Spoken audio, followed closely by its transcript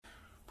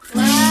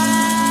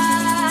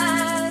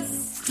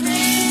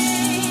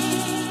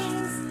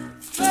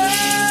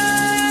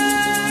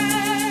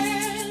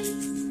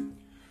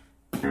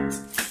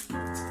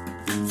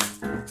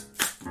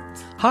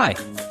Hi,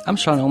 I'm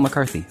Sean L.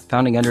 McCarthy,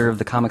 founding editor of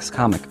The Comics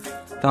Comic,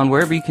 found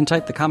wherever you can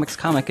type The Comics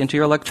Comic into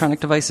your electronic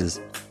devices.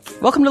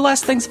 Welcome to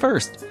Last Things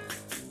First,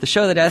 the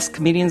show that asks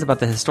comedians about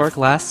the historic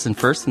lasts and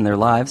firsts in their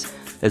lives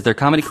as their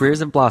comedy careers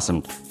have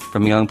blossomed,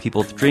 from young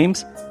people with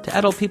dreams to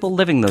adult people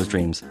living those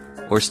dreams,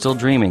 or still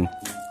dreaming.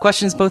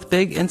 Questions both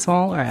big and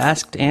small are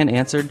asked and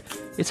answered.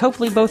 It's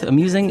hopefully both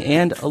amusing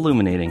and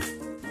illuminating.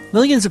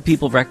 Millions of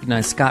people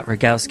recognize Scott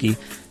Rogowsky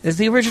as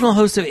the original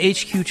host of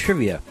HQ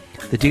Trivia,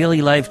 the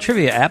daily live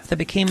trivia app that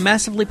became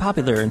massively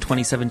popular in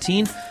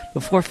 2017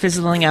 before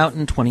fizzling out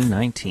in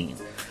 2019.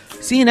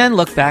 CNN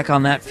looked back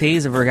on that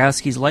phase of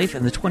Rogowsky's life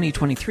in the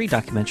 2023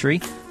 documentary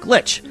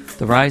Glitch,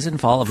 The Rise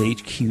and Fall of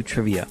HQ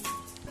Trivia.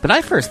 But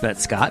I first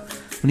met Scott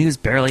when he was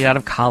barely out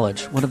of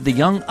college, one of the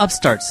young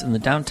upstarts in the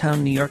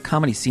downtown New York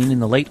comedy scene in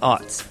the late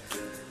aughts.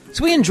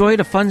 So we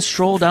enjoyed a fun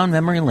stroll down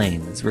memory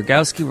lane as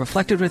Rogowsky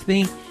reflected with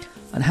me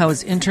on how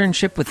his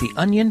internship with The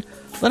Onion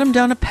led him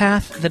down a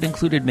path that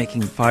included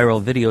making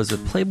viral videos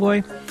with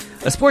Playboy,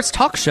 a sports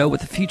talk show with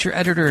the future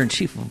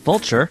editor-in-chief of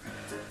Vulture,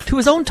 to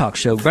his own talk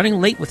show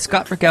Running Late with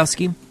Scott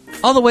Rogowsky,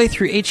 all the way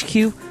through HQ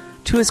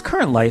to his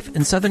current life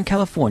in Southern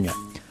California,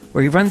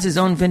 where he runs his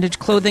own vintage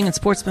clothing and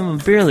sports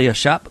memorabilia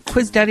shop,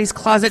 Quiz Daddy's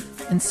Closet,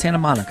 in Santa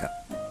Monica.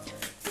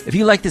 If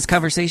you like this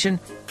conversation,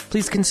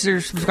 please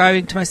consider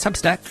subscribing to my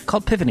Substack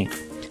called Piffany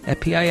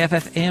at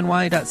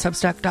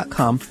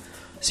piffany.substack.com,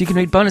 so you can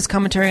read bonus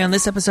commentary on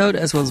this episode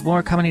as well as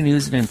more comedy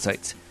news and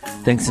insights.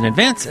 Thanks in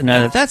advance, and now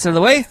that that's out of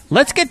the way,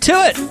 let's get to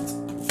it!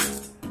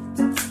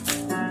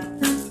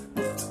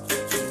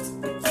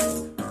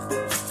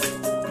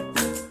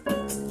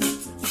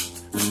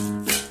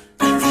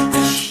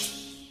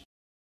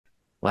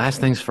 Last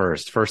things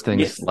first. First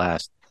things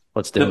last.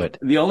 Let's do it.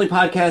 The only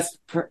podcast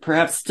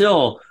perhaps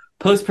still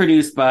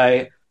post-produced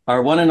by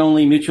our one and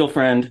only mutual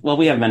friend. Well,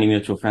 we have many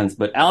mutual friends,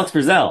 but Alex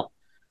Frizzell.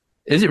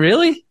 Is it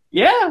really?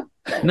 Yeah.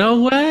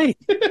 No way.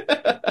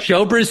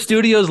 Showbiz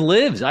Studios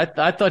lives. I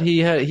thought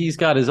he's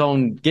got his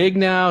own gig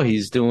now.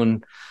 He's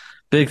doing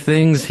big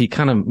things. He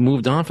kind of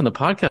moved on from the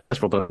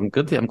podcast world, but I'm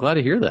glad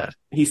to hear that.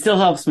 He still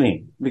helps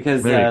me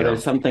because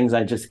there's some things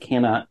I just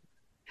cannot,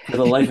 for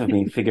the life of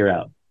me, figure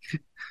out.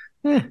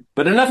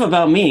 But enough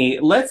about me.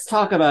 Let's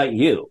talk about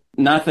you.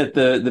 Not that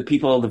the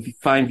people, the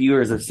fine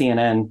viewers of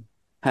CNN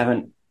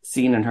haven't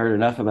seen and heard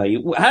enough about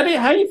you. How do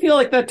you feel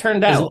like that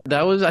turned out?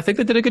 I think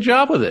they did a good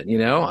job with it. You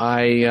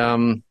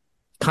know,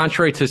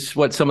 contrary to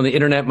what some of the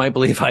internet might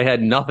believe, I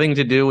had nothing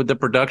to do with the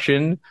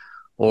production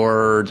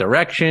or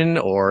direction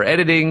or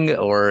editing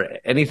or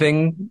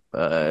anything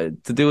to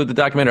do with the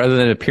documentary other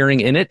than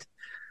appearing in it.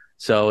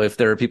 So if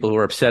there are people who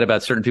are upset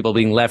about certain people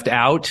being left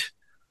out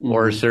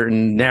or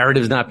certain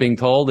narratives not being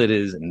told, it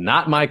is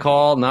not my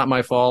call, not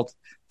my fault.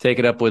 Take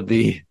it up with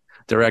the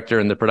director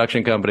and the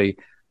production company.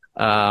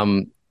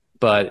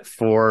 But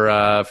for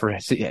I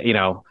was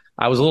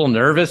a little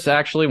nervous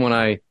actually when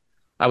I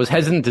was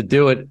hesitant to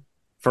do it,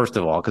 first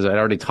of all, because I'd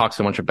already talked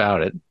so much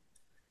about it.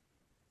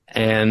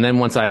 And then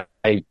once I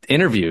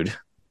interviewed,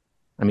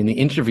 the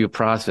interview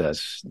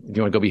process, if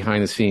you want to go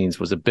behind the scenes,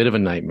 was a bit of a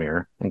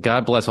nightmare. And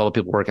God bless all the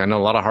people working. I know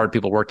a lot of hard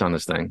people worked on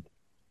this thing.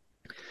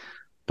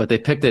 But they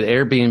picked an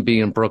Airbnb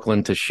in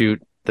Brooklyn to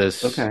shoot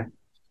this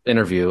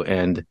interview,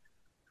 and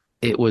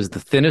it was the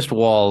thinnest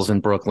walls in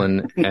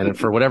Brooklyn. And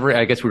for whatever,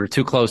 I guess we were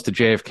too close to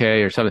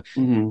JFK or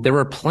something. There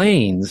were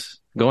planes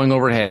going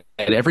overhead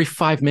every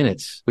 5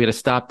 minutes. We had to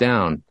stop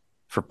down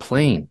for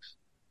planes.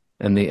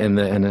 And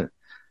it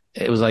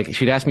was like,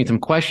 she'd ask me some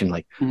question,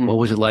 like, what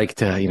was it like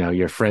to,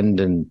 your friend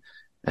and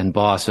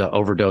boss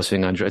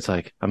overdosing on drugs? It's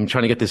like, I'm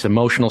trying to get this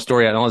emotional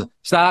story out. And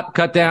stop,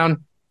 cut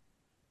down.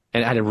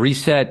 And I had to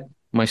reset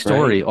my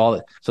story.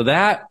 Right. So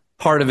that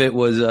part of it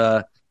was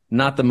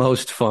not the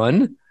most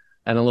fun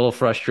and a little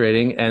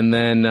frustrating. And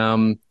then,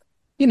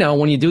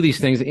 when you do these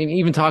things,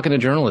 even talking to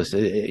journalists,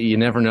 you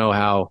never know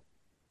how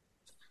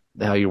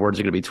your words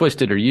are going to be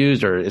twisted or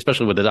used, or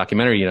especially with the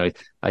documentary.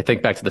 I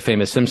think back to the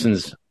famous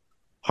Simpsons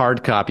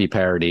hard copy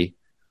parody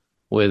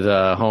with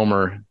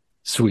Homer,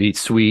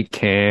 sweet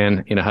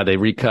can, how they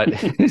recut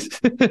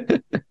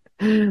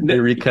they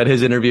recut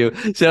his interview.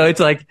 So it's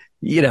like,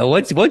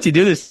 once you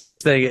do this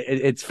thing,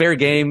 it's fair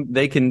game.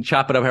 They can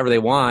chop it up however they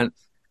want.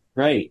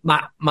 Right.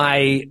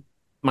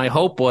 My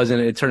hope was,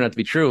 and it turned out to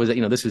be true, was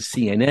that, this is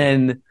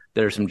CNN.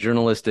 There's some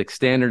journalistic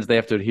standards they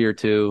have to adhere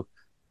to,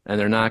 and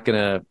they're not going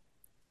to,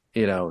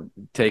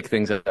 take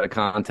things out of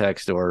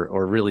context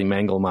or really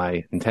mangle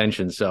my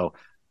intentions. So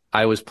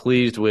I was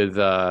pleased with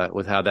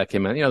how that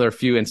came out. There are a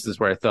few instances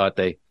where I thought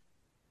they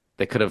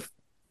could have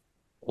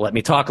let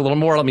me talk a little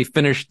more, let me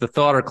finish the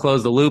thought or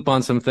close the loop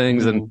on some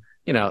things. And,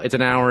 it's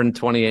an hour and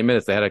 28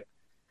 minutes.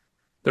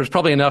 There's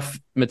probably enough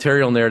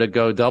material in there to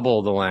go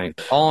double the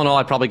length. All in all,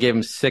 I probably gave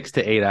him 6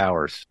 to 8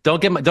 hours.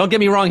 Don't get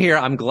me wrong here.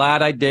 I'm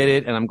glad I did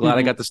it, and I'm glad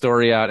I got the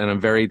story out, and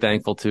I'm very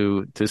thankful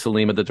to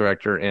Salima, the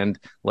director, and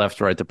Left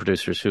Right, the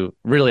producers, who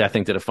really, I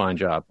think, did a fine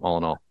job, all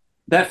in all.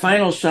 That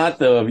final shot,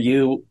 though, of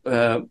you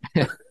blowing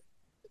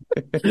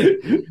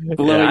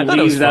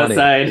leaves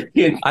outside,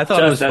 I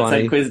thought it was funny.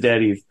 Outside Quiz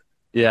Daddy's.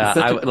 Yeah, It's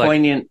such a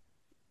poignant.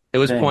 It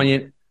was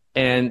poignant.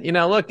 And,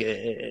 look,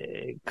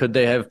 could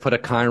they have put a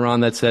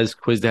chyron that says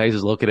Quiz Days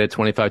is located at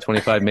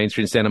 2525 Main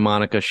Street in Santa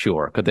Monica?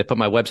 Sure. Could they put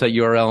my website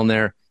URL in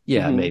there?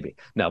 Yeah, maybe.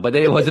 No, but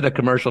it wasn't a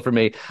commercial for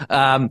me.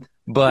 Well,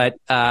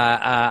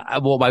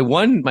 my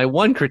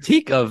one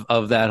critique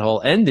of that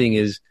whole ending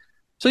is,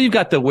 so you've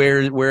got the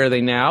where are they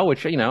now,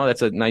 which,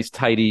 that's a nice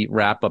tidy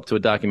wrap up to a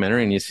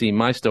documentary, and you see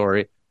my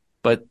story.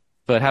 But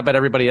how about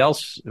everybody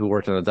else who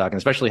worked on the doc? And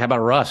especially, how about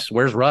Russ?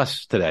 Where's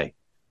Russ today?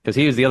 Because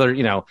he was the other,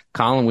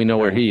 Colin, we know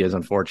where he is,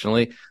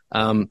 unfortunately.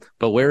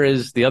 But where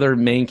is the other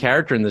main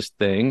character in this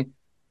thing?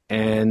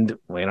 And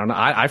I don't know.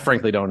 I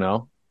frankly don't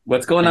know.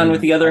 What's going on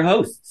with the other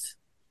hosts?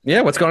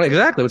 Yeah, what's going on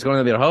with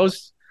the other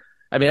hosts?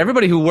 I mean,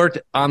 everybody who worked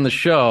on the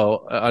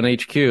show on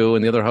HQ,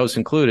 and the other hosts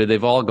included,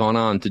 they've all gone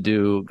on to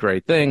do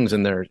great things,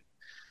 and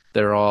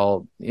they're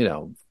all,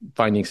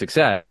 finding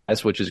success,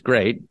 which is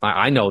great.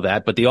 I know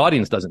that, but the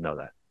audience doesn't know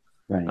that.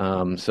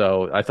 Right.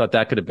 So I thought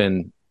that could have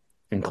been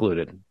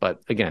included, but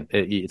again,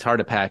 it's hard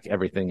to pack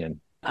everything in.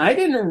 I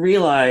didn't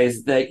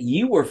realize that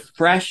you were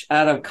fresh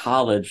out of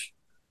college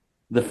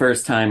the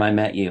first time I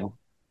met you.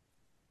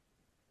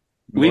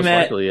 Most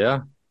likely,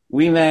 yeah.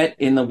 We met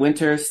in the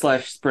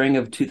winter/spring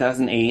of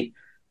 2008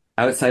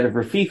 outside of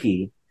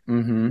Rafifi,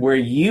 where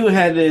you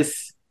had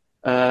this,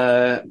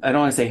 I don't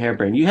want to say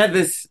harebrained, you had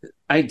this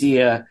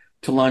idea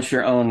to launch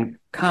your own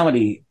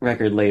comedy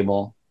record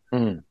label.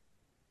 And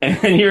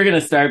you were going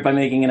to start by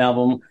making an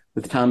album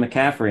with Tom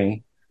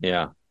McCaffrey.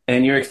 Yeah.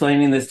 And you're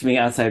explaining this to me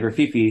outside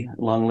Rafifi,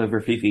 Long Live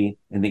Rafifi,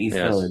 in the East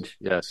Village.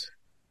 Yes.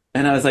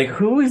 And I was like,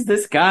 who is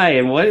this guy?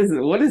 And what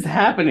is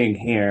happening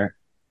here?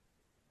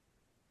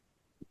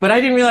 But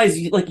I didn't realize,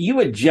 you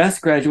had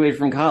just graduated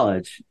from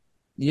college.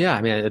 Yeah.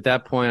 I mean, at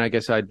that point, I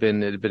guess it had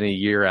been a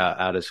year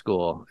out of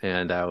school,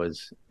 and I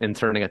was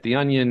interning at The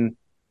Onion,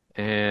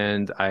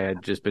 and I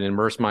had just been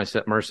immersing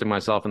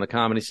myself in the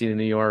comedy scene in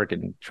New York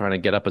and trying to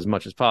get up as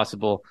much as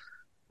possible.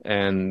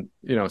 And,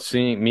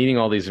 meeting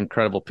all these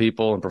incredible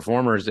people and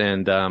performers,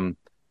 and Tom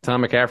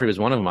McCaffrey was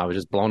one of them. I was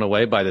just blown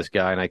away by this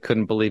guy, and I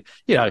couldn't believe,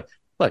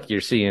 look,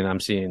 I'm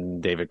seeing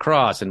David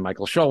Cross and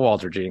Michael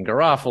Showalter, Gene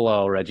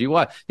Garofalo, Reggie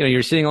Watt.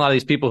 You're seeing a lot of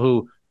these people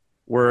who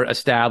were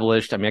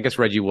established. I mean, I guess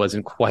Reggie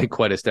wasn't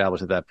quite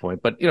established at that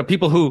point, but,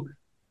 people who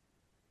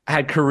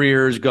had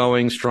careers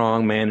going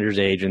strong, managers,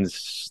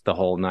 agents, the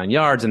whole nine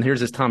yards. And here's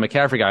this Tom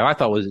McCaffrey guy who I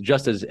thought was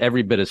just as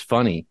every bit as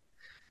funny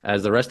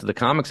as the rest of the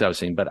comics I was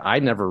seeing, but I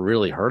never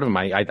really heard of him.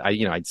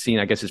 I'd seen,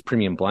 I guess, his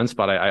Premium Blend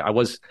spot. I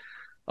was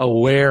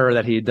aware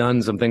that he had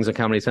done some things on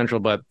Comedy Central,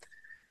 but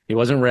he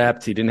wasn't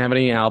repped. He didn't have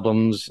any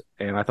albums,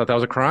 and I thought that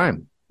was a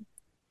crime,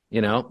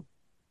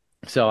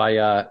 So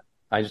I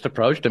just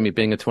approached him,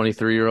 being a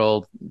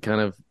 23-year-old kind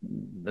of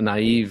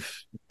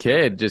naive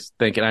kid, just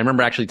thinking. I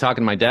remember actually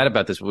talking to my dad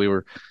about this. We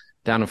were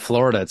down in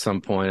Florida at some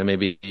point, and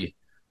maybe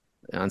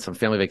on some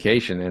family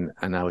vacation,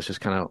 and I was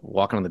just kind of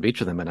walking on the beach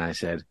with him, and I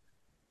said,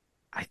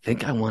 I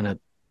think I want to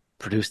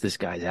produce this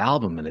guy's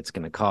album, and it's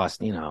going to cost,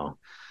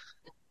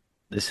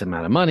 this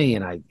amount of money.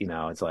 And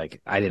it's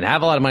like, I didn't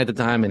have a lot of money at the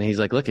time. And he's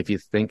like, look, if you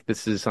think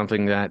this is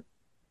something that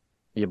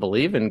you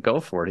believe in,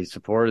 go for it. He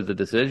supported the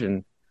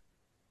decision.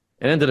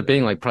 It ended up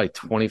being like probably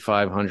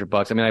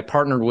 $2,500. I mean, I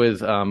partnered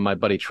with my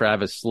buddy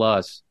Travis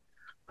Sluss,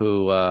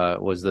 who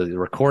was the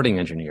recording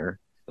engineer.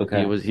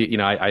 Okay.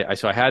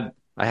 So I had,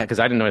 because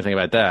I didn't know anything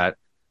about that,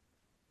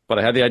 but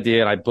I had the idea,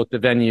 and I booked the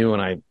venue,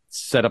 and I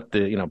set up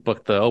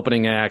booked the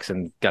opening acts,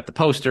 and got the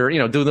poster,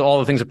 do all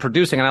the things of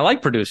producing. And I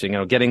like producing,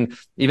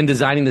 even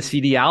designing the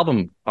CD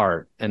album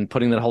art and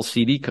putting that whole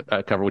CD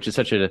cover, which is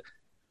such an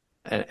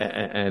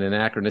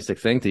anachronistic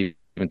thing to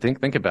even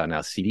think about now,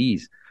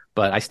 CDs.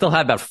 But I still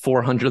have about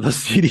 400 of those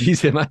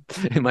CDs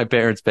in my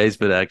parents'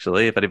 basement,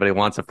 actually. If anybody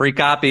wants a free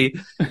copy,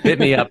 hit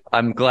me up.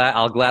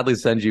 I'll gladly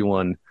send you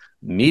one.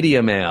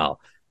 Media mail.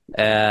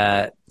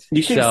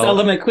 You should sell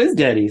them at Quiz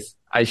Daddies.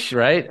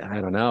 Right? I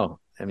don't know.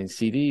 I mean,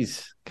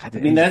 CDs. God, I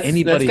mean,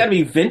 that's got to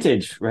be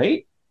vintage,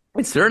 right?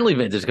 It's certainly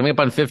vintage. It's coming up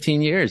on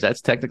 15 years. That's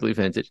technically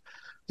vintage.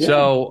 Yeah.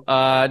 So,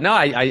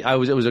 no,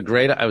 it was a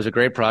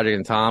great project,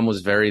 and Tom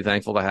was very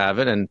thankful to have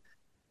it. And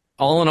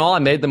all in all, I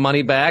made the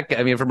money back.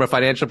 I mean, from a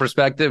financial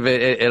perspective,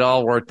 it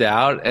all worked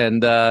out.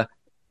 And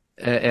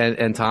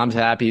Tom's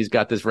happy. He's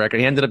got this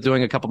record. He ended up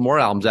doing a couple more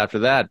albums after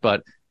that.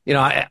 But,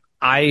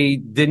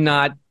 I did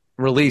not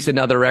release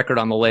another record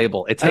on the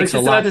label. It takes a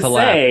lot to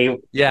laugh.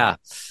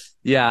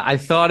 Yeah. I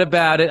thought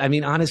about it. I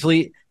mean,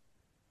 honestly,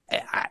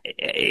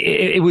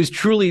 it was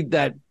truly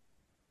that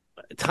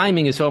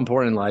timing is so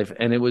important in life.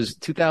 And it was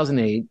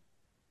 2008.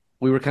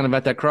 We were kind of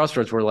at that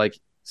crossroads where like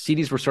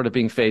CDs were sort of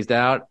being phased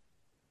out,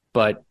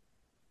 but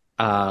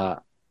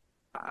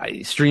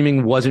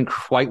streaming wasn't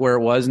quite where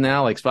it was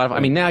now. Like Spotify. I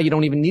mean, now you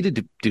don't even need to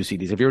do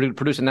CDs. If you were to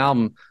produce an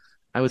album,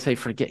 I would say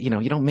forget. You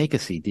don't make a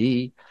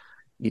CD.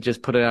 You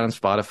just put it out on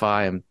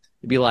Spotify, and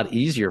it'd be a lot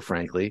easier,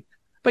 frankly.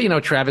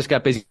 But, Travis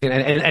got busy,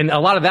 and a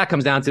lot of that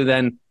comes down to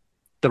then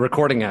the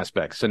recording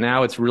aspect. So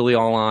now it's really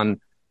all on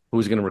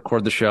who's going to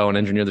record the show and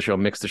engineer the show,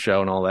 mix the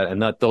show and all that.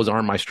 And those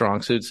aren't my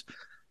strong suits.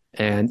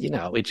 And,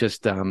 it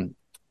just,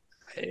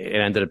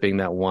 it ended up being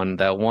that one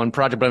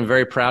project, but I'm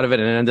very proud of it,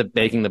 and it ended up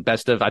making the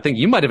best of. I think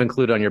you might have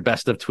included on your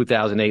best of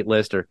 2008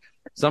 list, or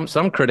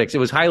some critics. It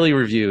was highly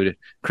reviewed,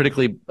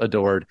 critically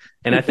adored,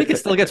 and I think it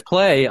still gets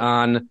play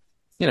on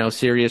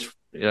Sirius,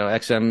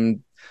 XM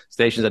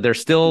stations. That there's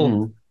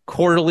still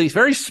quarterly,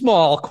 very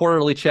small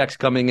quarterly checks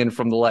coming in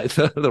from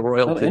the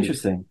royalty. Oh,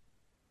 interesting.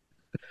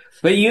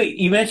 But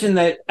you mentioned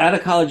that out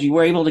of college you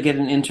were able to get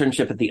an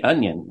internship at The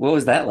Onion. What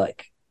was that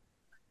like?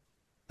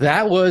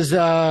 That was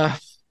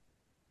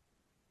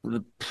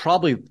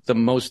probably the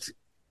most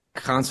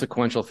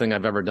consequential thing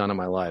I've ever done in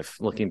my life,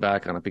 looking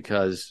back on it,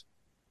 because,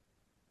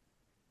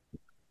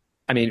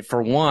 I mean,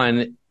 for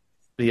one,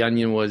 The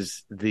Onion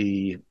was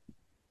the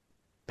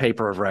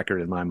paper of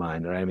record in my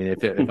mind. Right? I mean,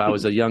 if I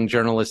was a young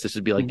journalist, this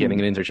would be like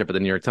getting an internship at the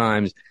New York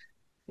Times.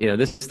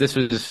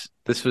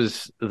 This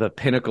was the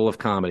pinnacle of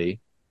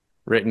comedy,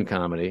 written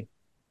comedy,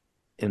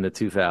 in the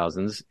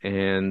 2000s,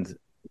 and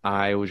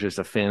I was just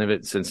a fan of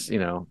it since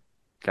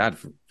God,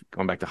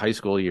 going back to high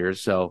school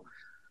years. So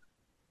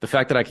the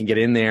fact that I can get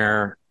in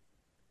there,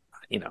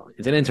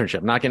 it's an internship,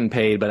 I'm not getting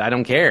paid, but I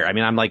don't care. I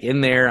mean, I'm like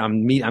in there,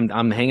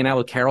 I'm hanging out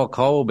with Carol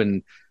Kolb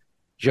and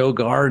Joe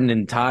Garden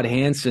and Todd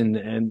Hansen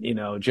and,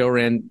 Joe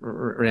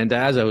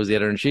Randazzo, who's the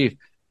editor in chief.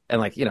 And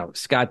like,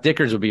 Scott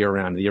Dickers would be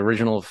around, the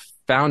original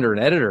founder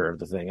and editor of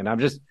the thing. And I'm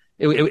just,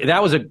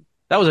 that was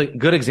a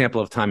good example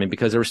of timing,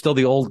 because there was still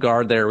the old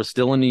guard there. It was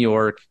still in New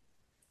York.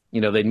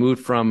 They'd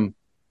moved from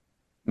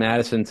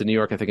Madison to New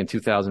York, I think in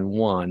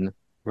 2001.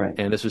 Right.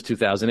 And this was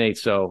 2008.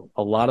 So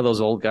a lot of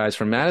those old guys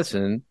from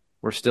Madison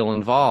were still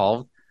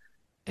involved,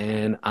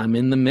 and I'm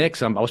in the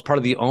mix. I was part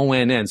of the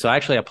ONN. So I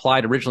actually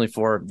applied originally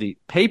for the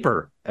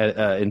paper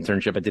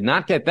internship. I did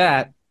not get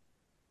that.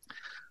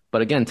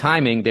 But again,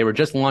 timing, they were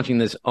just launching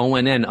this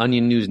ONN,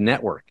 Onion News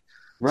Network.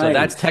 Right. So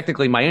that's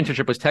technically, my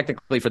internship was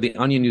technically for the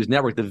Onion News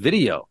Network, the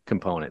video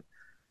component.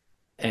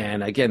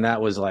 And again, that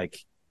was like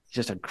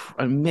just an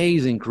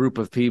amazing group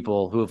of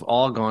people who have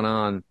all gone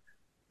on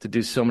to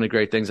do so many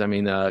great things. I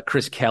mean,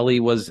 Chris Kelly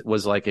was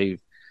like a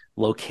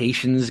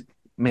locations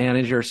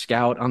manager,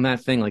 scout on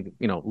that thing, like,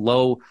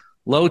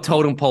 low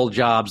totem pole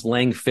jobs.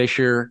 Lang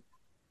Fisher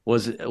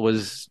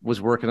was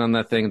working on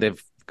that thing.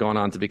 They've gone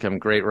on to become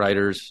great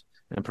writers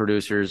and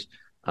producers.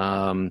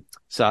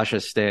 Sasha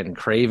Stanton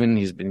Craven,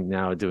 he's been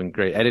now doing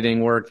great editing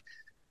work.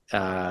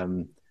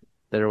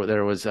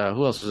 There was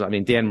who else was? I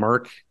mean, Dan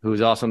Merck,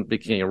 who's also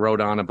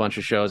wrote on a bunch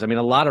of shows. I mean,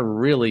 a lot of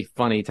really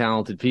funny,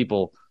 talented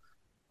people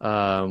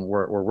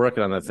were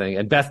working on that thing.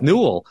 And Beth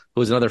Newell,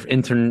 who was another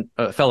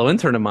fellow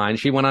intern of mine,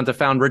 she went on to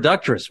found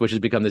Reductress, which has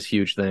become this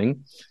huge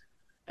thing.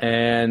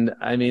 And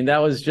I mean, that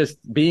was just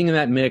being in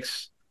that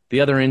mix.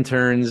 The other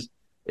interns,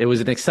 it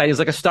was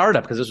like a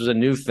startup, because this was a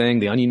new thing,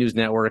 the Onion News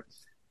Network.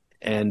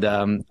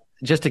 And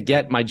just to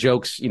get my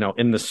jokes,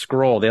 in the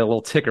scroll, they had a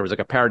little ticker. It was like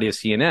a parody of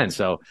CNN.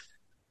 So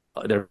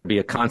there'd be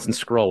a constant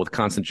scroll with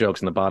constant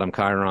jokes in the bottom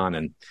chyron,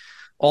 and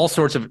all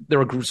sorts of,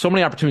 there were so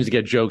many opportunities to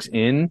get jokes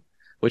in,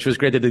 which was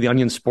great. They did the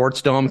Onion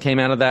Sports Dome came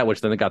out of that,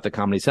 which then they got the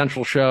Comedy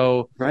Central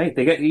show. Right.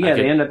 They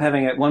ended up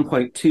having at one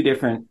point 2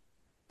 different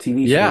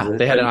TV shows. Yeah.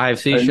 They had an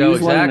IFC show. News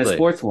exactly. One and a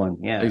sports one.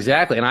 Yeah.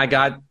 Exactly.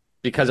 And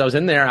because I was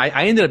in there,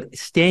 I ended up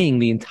staying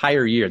the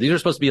entire year. These are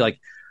supposed to be like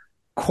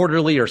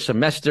quarterly or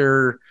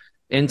semester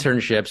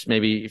internships,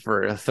 maybe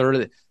for a third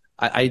of it.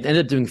 I ended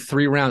up doing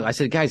 3 rounds. I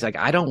said, guys, like,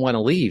 I don't want to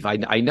leave. I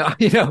know, I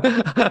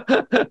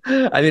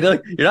mean,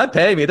 like, you're not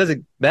paying me. It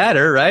doesn't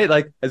matter, right?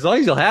 Like, as long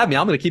as you'll have me,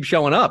 I'm going to keep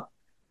showing up.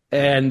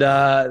 And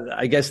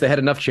I guess they had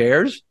enough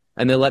chairs,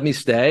 and they let me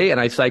stay,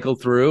 and I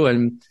cycled through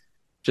and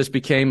just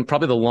became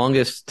probably the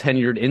longest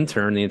tenured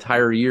intern the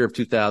entire year of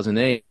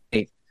 2008.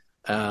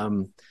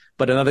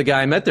 But another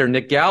guy I met there,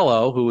 Nick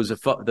Gallo, who was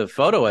the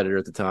photo editor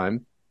at the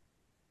time,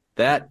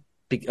 that,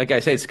 like I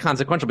say, it's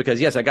consequential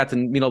because, yes, I got to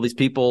meet all these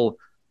people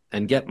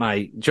and get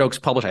my jokes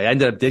published. I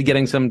ended up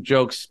getting some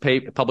jokes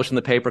published in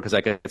the paper because I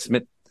could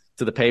submit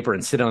to the paper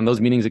and sit on those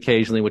meetings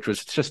occasionally, which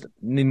was just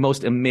the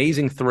most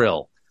amazing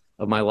thrill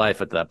of my life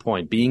at that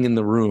point, being in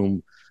the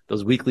room,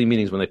 those weekly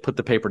meetings when they put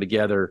the paper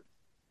together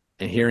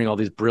and hearing all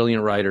these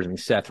brilliant writers. I mean,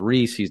 Seth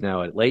Reese, he's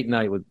now at Late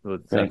Night with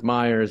Seth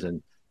Meyers,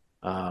 and,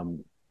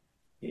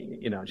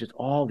 just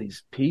all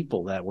these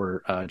people that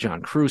were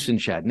John Cruson,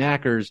 Chad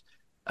Knackers,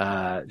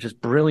 just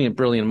brilliant,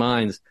 brilliant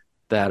minds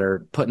that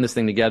are putting this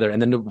thing together. And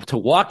then to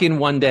walk in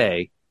one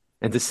day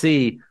and to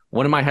see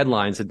one of my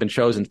headlines had been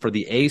chosen for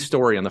the A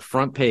story on the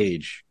front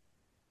page,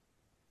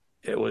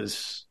 it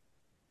was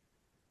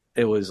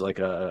like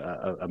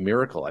a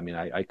miracle. I mean,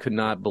 I could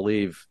not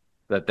believe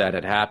that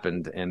had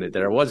happened, and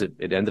there was it.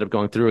 It ended up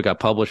going through. It got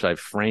published. I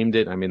framed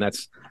it. I mean,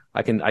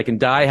 I can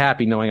die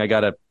happy knowing I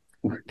got a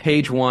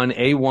page 1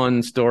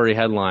 A1 story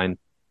headline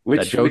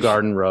that Joe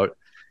Garden wrote.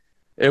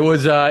 It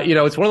was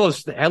it's one of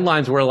those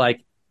headlines where,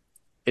 like,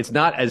 it's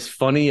not as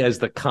funny as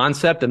the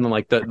concept, and then,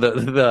 like,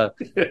 the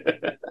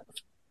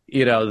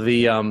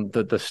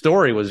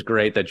story was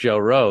great that Joe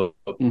wrote,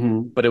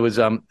 but it was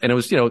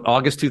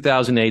August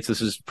 2008. So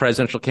this is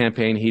presidential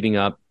campaign heating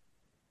up,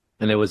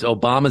 and it was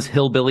Obama's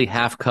hillbilly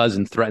half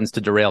cousin threatens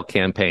to derail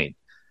campaign.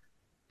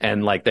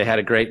 And like they had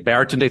a great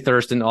Baratunde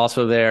Thurston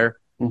also there,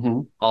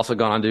 also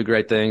gone on to do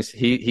great things.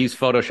 He's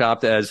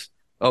photoshopped as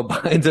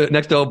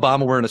next to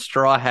Obama wearing a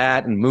straw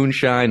hat and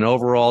moonshine and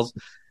overalls.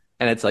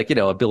 And it's like,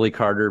 a Billy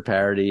Carter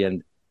parody.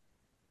 And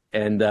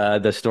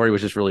the story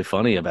was just really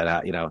funny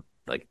about how,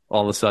 like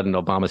all of a sudden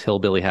Obama's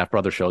hillbilly half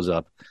brother shows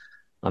up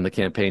on the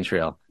campaign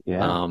trail.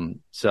 Yeah.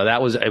 So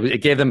that was,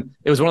 it gave them,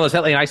 it was one of those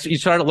headlines. You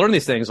started to learn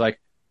these things like,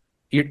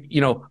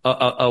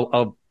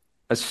 a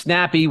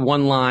snappy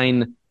one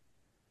line,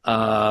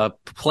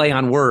 play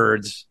on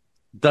words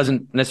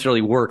doesn't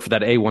necessarily work for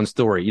that A1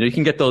 story. You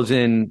can get those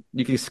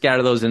you can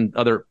scatter those in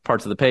other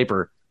parts of the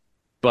paper,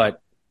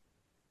 but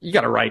you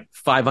got to write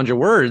 500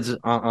 words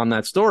on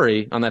that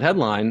story, on that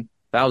headline,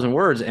 1,000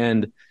 words,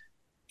 and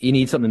you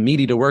need something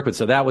meaty to work with.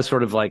 So that was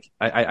sort of like,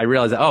 I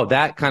realized that,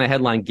 that kind of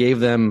headline gave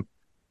them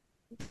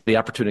the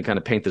opportunity to kind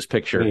of paint this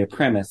picture. A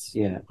premise,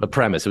 yeah. A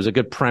premise. It was a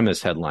good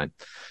premise headline.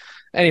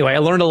 Anyway, I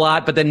learned a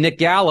lot, but then Nick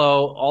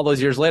Gallo, all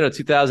those years later,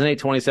 2008,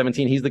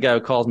 2017, he's the guy who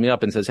calls me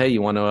up and says, hey,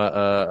 you want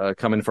to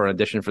come in for an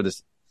audition for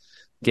this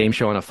game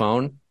show on a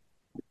phone?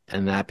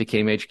 And that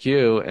became HQ.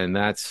 And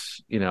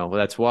that's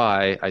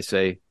why I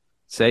say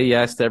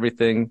yes to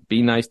everything,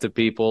 be nice to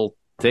people,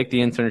 take the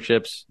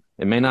internships.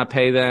 It may not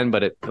pay then,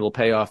 but it'll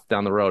pay off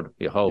down the road,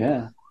 you hope.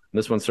 Yeah.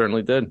 This one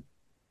certainly did.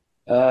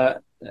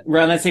 Around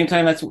that same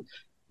time, that's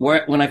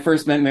when I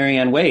first met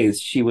Marianne Ways.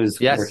 She was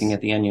working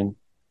at the Onion.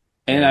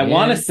 And I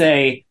want to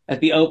say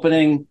at the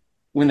opening,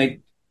 when they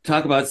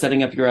talk about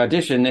setting up your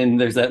audition, and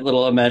there's that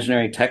little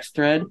imaginary text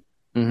thread,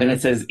 and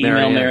it says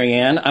email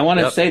Marianne. I want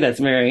to say that's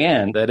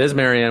Marianne. That is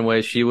Marianne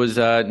Way. She was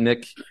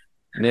Nick.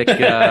 You picked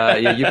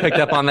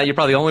up on that. You're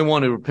probably the only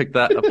one who picked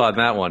up on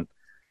that one.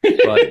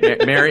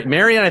 But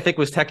Marianne, I think,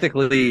 was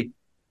technically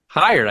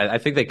hired. I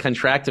think they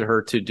contracted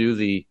her to do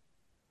the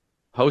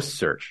host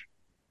search.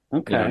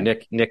 Okay.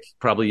 Nick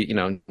probably,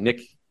 Nick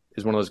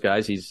is one of those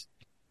guys.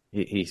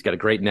 He's got a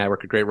great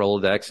network, a great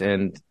Rolodex,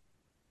 and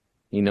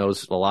he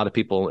knows a lot of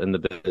people in the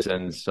business.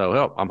 And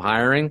so I'm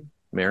hiring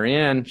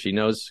Marianne. She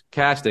knows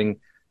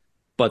casting.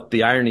 But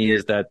the irony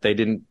is that they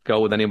didn't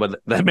go with anyone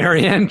that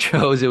Marianne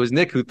chose. It was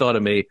Nick who thought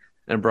of me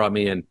and brought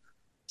me in.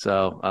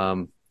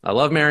 So I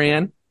love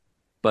Marianne,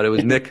 but it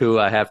was Nick who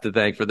I have to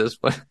thank for this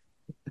one.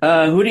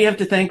 Who do you have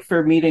to thank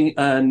for meeting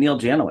Neil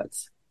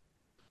Janowitz?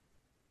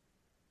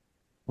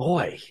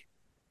 Boy,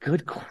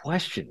 good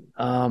question.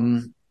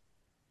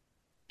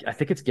 I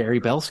think it's Gary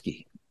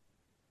Belsky,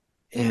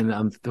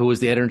 and who was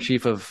the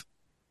editor-in-chief of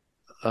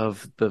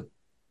the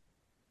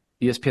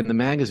ESPN the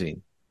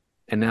magazine.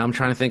 And now I'm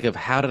trying to think of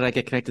how did I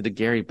get connected to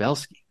Gary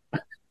Belsky?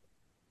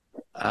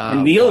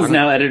 And Neil is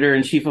now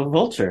editor-in-chief of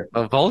Vulture.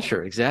 Of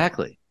Vulture,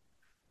 exactly.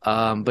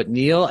 But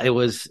Neil, it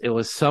was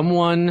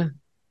someone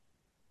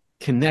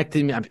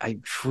connected me. I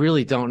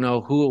really don't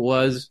know who it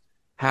was,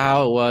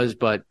 how it was,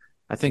 but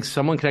I think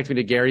someone connected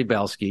me to Gary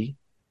Belsky,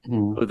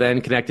 who then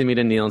connected me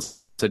to Neil and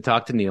said,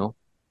 talk to Neil.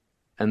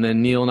 And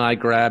then Neil and I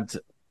grabbed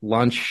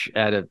lunch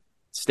at a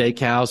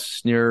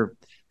steakhouse near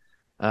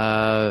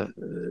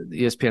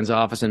ESPN's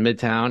office in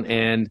Midtown,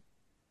 and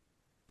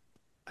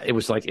it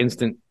was like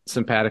instant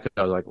simpatico.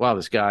 I was like, wow,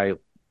 this guy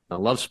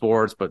loves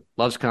sports but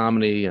loves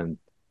comedy, and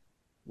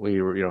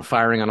we were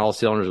firing on all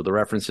cylinders with the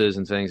references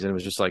and things, and it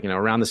was just like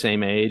around the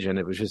same age, and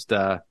it was just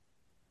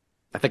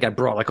I think I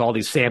brought like all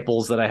these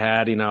samples that I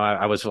had.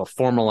 I was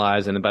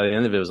formalized, and by the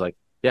end of it, it was like,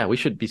 yeah, we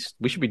should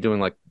be doing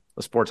like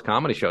a sports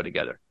comedy show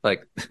together.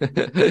 Like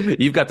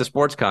you've got the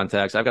sports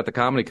contacts, I've got the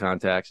comedy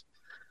contacts.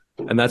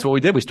 And that's what we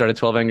did. We started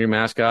 12 Angry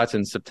Mascots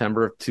in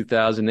September of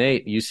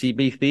 2008,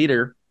 UCB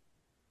Theater.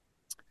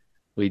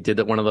 We did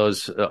one of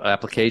those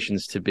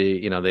applications to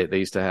be, they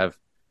used to have,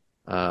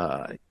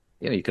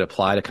 you could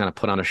apply to kind of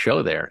put on a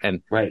show there.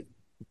 And right.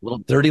 A little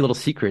dirty little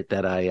secret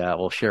that I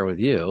will share with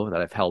you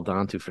that I've held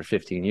on to for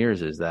 15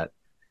 years is that,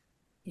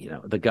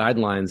 the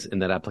guidelines in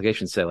that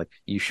application say like,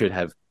 you should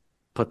have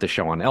put the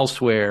show on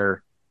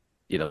elsewhere.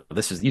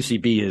 This is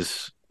UCB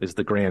is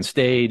the grand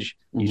stage.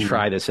 You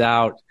try this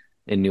out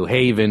in New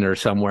Haven or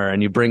somewhere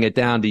and you bring it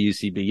down to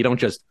UCB. You don't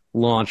just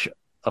launch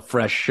a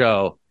fresh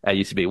show at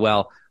UCB.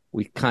 Well,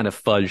 we kind of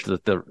fudged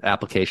the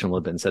application a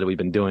little bit and said we've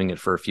been doing it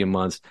for a few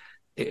months.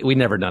 We'd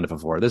never done it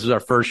before. This was our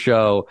first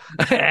show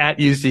at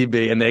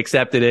UCB and they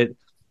accepted it.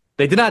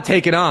 They did not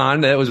take it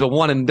on. It was a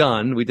one and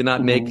done. We did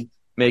not make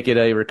it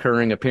a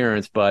recurring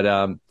appearance, but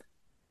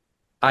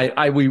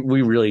we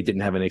really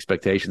didn't have any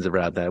expectations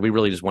about that. We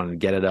really just wanted to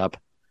get it up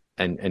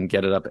and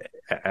get it up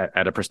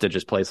at a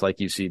prestigious place like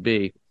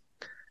UCB.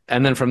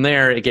 And then from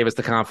there, it gave us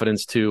the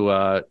confidence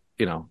to,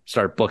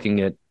 start booking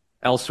it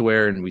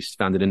elsewhere. And we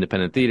found an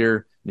independent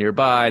theater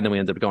nearby. And then we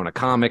ended up going to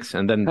comics.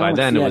 And then by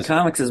then it was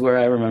comics is where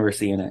I remember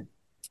seeing it.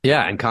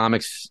 Yeah. And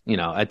comics,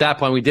 at that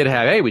point we did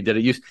have, we did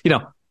it.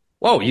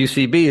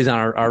 UCB is on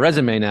our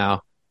resume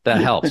now.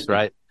 That helps,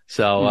 right?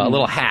 So a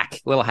little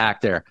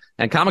hack there.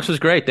 And comics was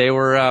great. They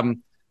were,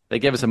 they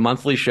gave us a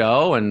monthly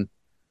show, and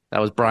that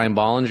was Brian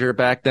Bollinger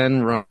back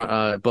then,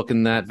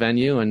 booking that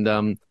venue,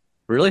 and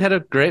really had a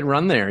great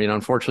run there.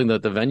 Unfortunately,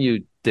 the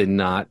venue did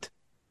not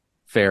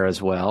fare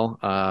as well,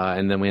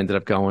 and then we ended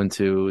up going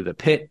to the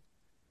Pit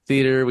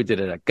theater. We did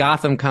it at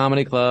Gotham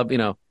Comedy Club.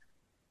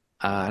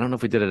 I don't know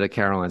if we did it at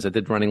Caroline's. I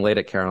did Running Late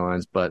at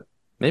Caroline's, but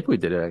maybe we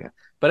did it.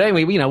 But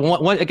anyway,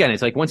 again,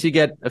 it's like once you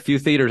get a few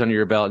theaters under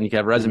your belt and you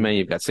have a resume,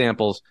 you've got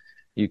samples,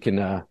 you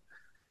can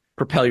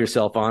propel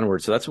yourself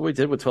onward. So that's what we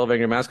did with 12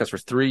 Angry Mascots for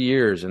 3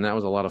 years, and that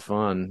was a lot of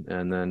fun.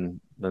 And then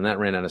that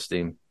ran out of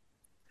steam.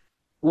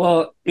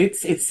 Well, it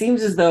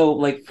seems as though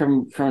like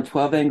from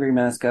 12 Angry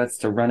Mascots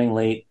to Running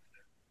Late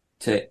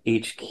to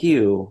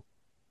HQ,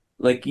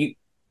 like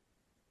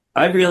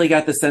I really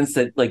got the sense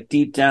that like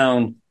deep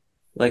down,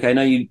 like I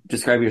know you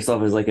describe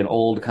yourself as like an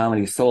old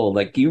comedy soul,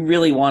 like you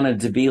really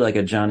wanted to be like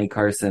a Johnny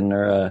Carson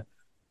or a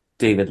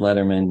David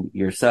Letterman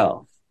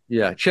yourself.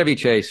 Yeah, Chevy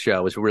Chase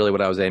show was really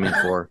what I was aiming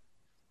for.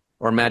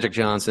 Or Magic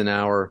Johnson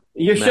hour.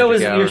 Your show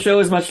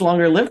is much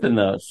longer lived than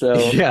those, so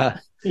yeah,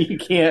 you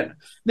can't.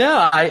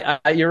 No, I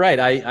you're right.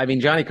 I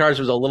mean, Johnny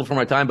Carson was a little for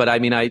my time, but I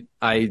mean,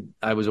 I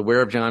was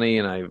aware of Johnny,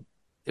 and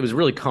it was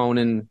really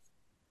Conan,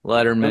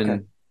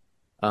 Letterman,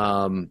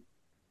 and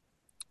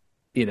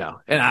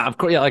of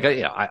course,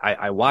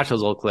 I watched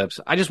those old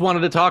clips. I just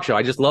wanted a talk show.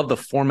 I just love the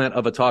format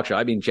of a talk show.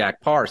 I mean, Jack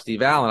Parr,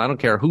 Steve Allen. I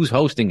don't care who's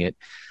hosting it.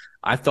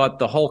 I thought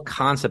the whole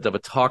concept of a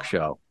talk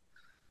show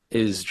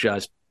is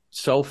just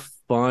so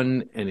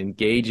fun and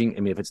engaging.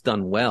 I mean, if it's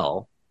done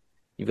well,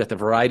 you've got the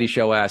variety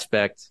show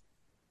aspect,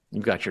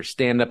 you've got your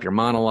stand-up, your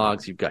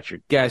monologues, you've got your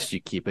guests,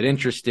 you keep it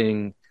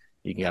interesting,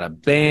 you got a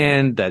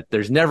band that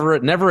there's never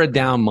a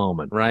down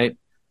moment, right?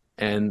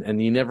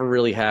 And you never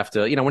really have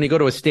to, when you go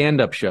to a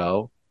stand-up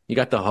show, you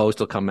got the host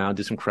will come out,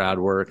 do some crowd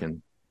work,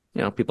 and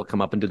people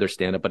come up and do their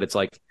stand-up, but it's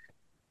like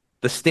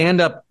the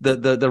stand-up,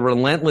 the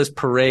relentless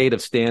parade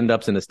of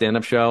stand-ups in the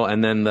stand-up show,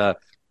 and then the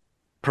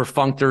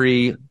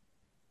perfunctory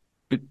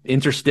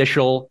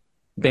interstitial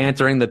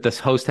bantering that this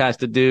host has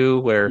to do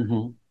where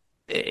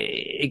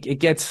it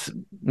gets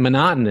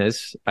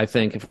monotonous, I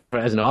think,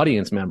 as an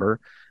audience member,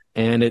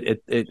 and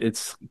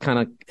it's kind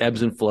of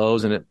ebbs and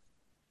flows, and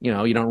you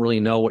don't really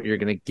know what you're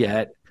going to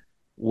get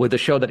with a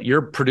show that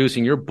you're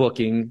producing, you're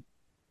booking.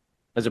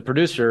 As a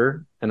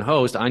producer and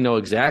host, I know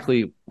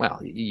exactly, well,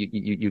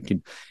 you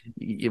can,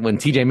 when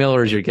TJ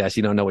Miller is your guest,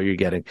 you don't know what you're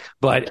getting,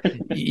 but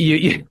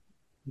you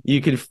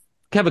can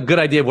have a good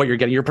idea of what you're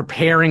getting. You're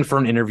preparing for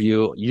an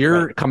interview.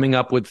 You're coming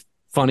up with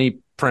funny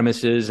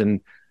premises and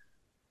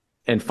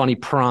funny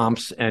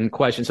prompts and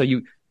questions. So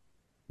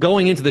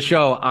going into the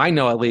show, I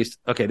know at least,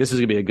 okay, this is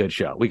going to be a good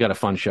show. We got a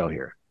fun show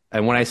here.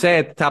 And when I say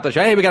at the top of the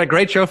show, hey, we got a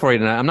great show for you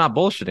tonight, I'm not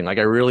bullshitting. Like,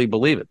 I really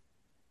believe it.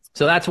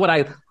 So that's what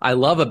I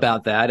love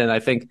about that. And I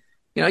think,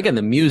 again,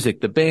 the music,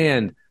 the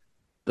band,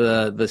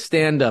 the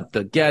stand-up,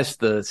 the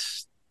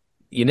guests,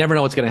 you never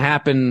know what's going to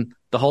happen.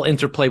 The whole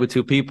interplay with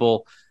two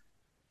people.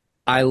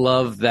 I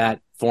love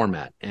that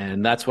format,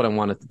 and that's what I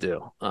wanted to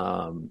do.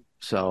 And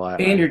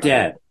your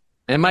dad.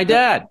 And my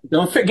dad.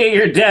 Don't forget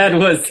your dad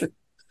was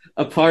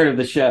a part of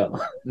the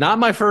show. Not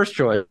my first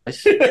choice.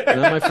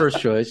 Not my first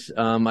choice.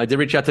 I did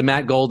reach out to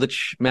Matt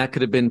Goldich. Matt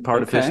could have been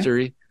part of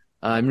history.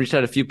 I reached out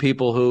to a few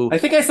people who... I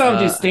think I saw him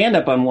do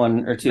stand-up on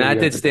one or two.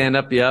 Matt did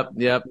stand-up, yep.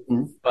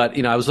 Mm-hmm. But,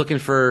 I was looking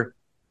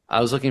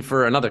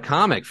for another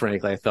comic,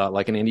 frankly, I thought,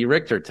 like an Andy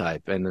Richter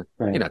type. And,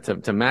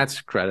 to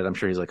Matt's credit, I'm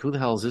sure he's like, who the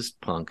hell is this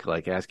punk,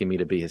 like, asking me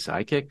to be his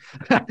sidekick?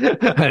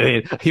 I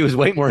mean, he was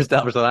way more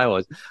established than I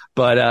was.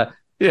 But,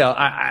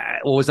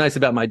 what was nice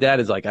about my dad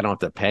is, like, I don't have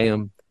to pay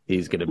him.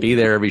 He's going to be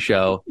there every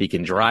show. He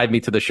can drive me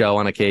to the show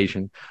on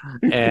occasion.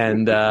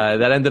 And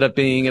that ended up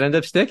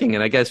sticking.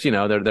 And I guess,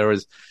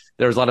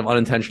 there was a lot of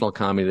unintentional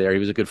comedy there. He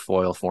was a good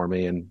foil for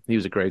me, and he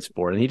was a great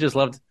sport. And he just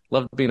loved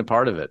being a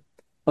part of it.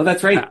 Well,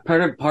 that's right.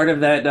 Part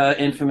of that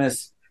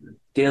infamous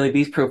Daily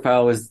Beast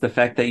profile was the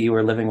fact that you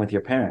were living with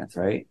your parents,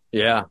 right?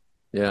 Yeah,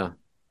 it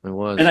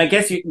was. And I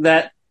guess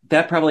that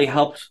probably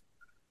helped.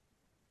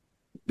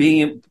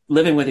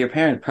 Living with your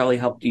parents probably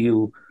helped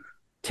you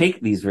take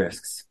these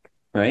risks,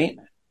 right?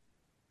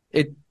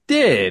 It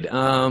did.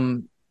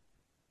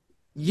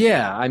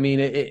 Yeah. I mean,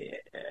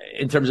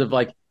 in terms of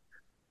like,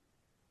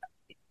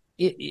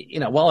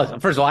 well,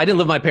 first of all, I didn't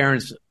live with my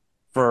parents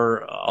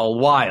for a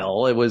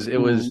while. It was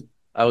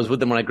I was with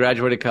them when I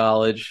graduated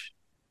college.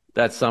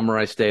 That summer,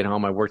 I stayed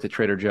home. I worked at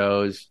Trader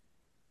Joe's,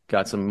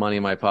 got some money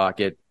in my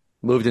pocket,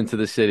 moved into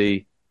the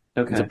city,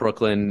 into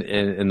Brooklyn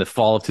in the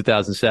fall of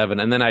 2007.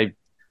 And then I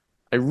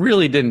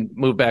really didn't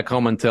move back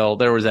home until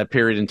there was that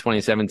period in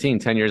 2017,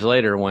 10 years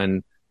later,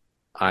 when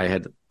I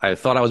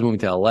thought I was moving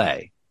to LA.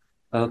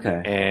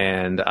 Okay.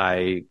 And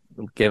I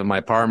gave up my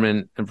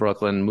apartment in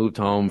Brooklyn, moved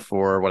home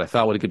for what I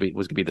thought was going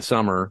to be the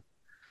summer.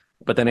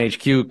 But then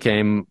HQ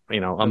came,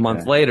 a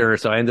month later.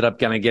 So I ended up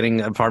kind of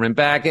getting an apartment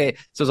back. So it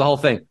was a whole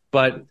thing.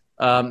 But,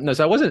 no,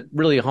 so I wasn't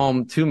really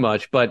home too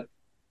much, but,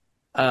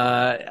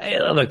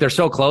 look, they're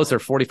so close. They're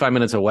 45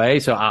 minutes away.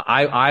 So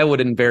I would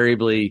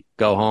invariably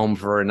go home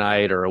for a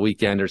night or a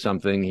weekend or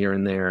something here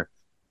and there.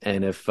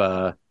 And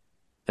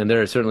and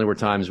there certainly were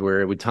times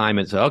where it would time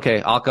it. So,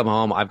 okay, I'll come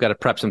home. I've got to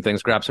prep some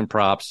things, grab some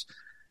props.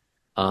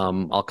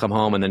 I'll come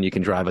home and then you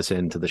can drive us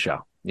into the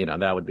show.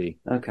 That would be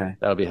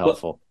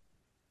helpful.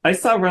 I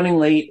saw Running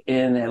Late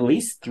in at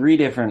least 3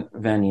 different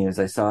venues.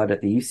 I saw it at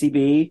the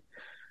UCB,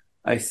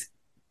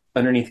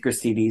 underneath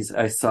Gristedes.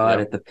 I saw it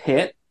at the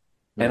Pit,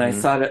 and I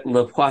saw it at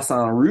Le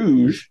Poisson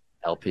Rouge.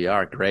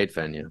 LPR, great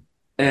venue.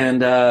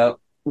 And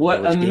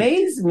what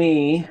amazed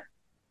me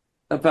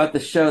about the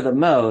show the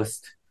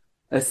most,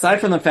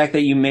 aside from the fact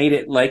that you made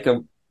it like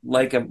a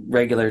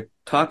regular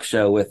talk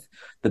show with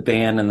the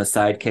band and the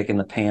sidekick and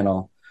the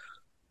panel,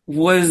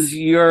 was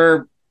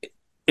your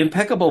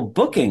impeccable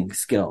booking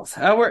skills.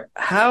 There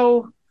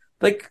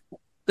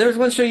was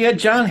one show you had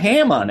John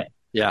Hamm on it.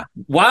 Yeah.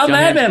 While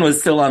Madman was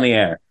still on the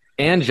air.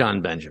 And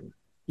John Benjamin.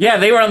 Yeah,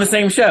 they were on the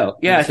same show.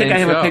 Yeah, I think I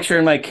have a picture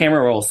in my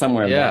camera roll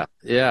somewhere. Yeah,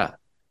 yeah.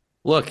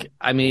 Look,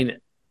 I mean,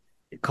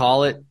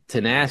 call it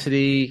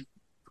tenacity,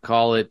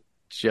 call it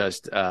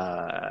just,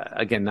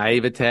 again,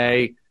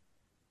 naivete.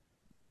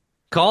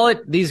 Call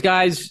it these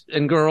guys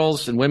and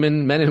girls and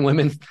women, men and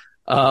women,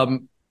 to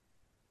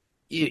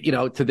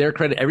their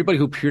credit, everybody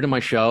who appeared in my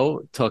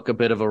show took a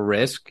bit of a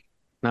risk,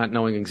 not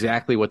knowing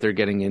exactly what they're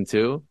getting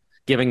into,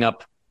 giving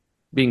up,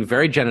 being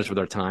very generous with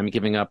their time,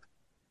 giving up,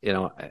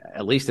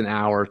 at least an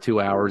hour, 2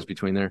 hours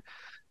between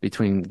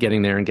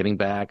getting there and getting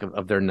back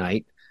of their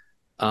night.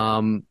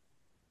 I'm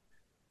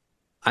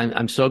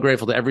so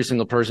grateful to every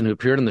single person who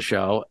appeared in the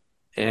show,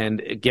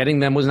 and getting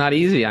them was not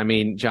easy. I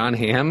mean, John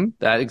Hamm,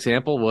 that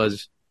example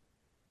was,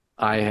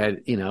 first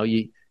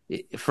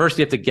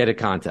you have to get a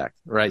contact,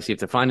 right? So you have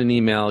to find an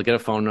email, get a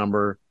phone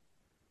number.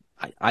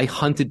 I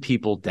hunted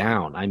people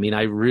down. I mean,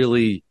 I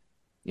really,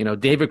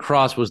 David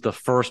Cross was the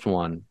first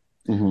one,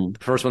 the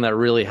first one that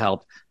really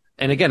helped.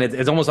 And again,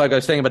 it's almost like I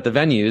was saying about the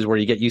venues where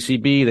you get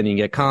UCB, then you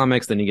get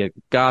Comics, then you get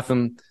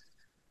Gotham.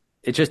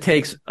 It just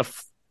takes a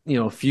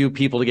few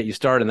people to get you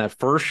started. And that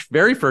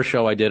very first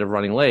show I did of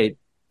Running Late,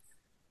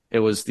 it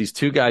was these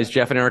 2 guys,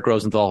 Jeff and Eric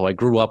Rosenthal, who I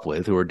grew up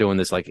with, who were doing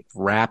this like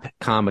rap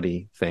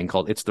comedy thing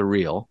called It's the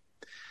Real.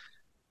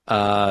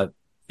 It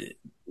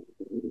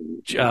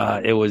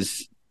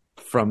was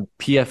from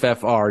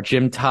PFFR,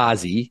 Jim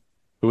Tozzi,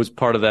 who was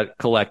part of that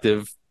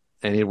collective,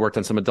 and he had worked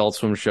on some Adult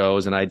Swim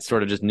shows, and I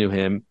sort of just knew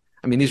him.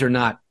 I mean, these are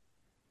not,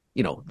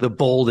 the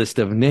boldest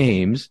of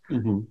names,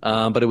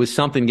 but it was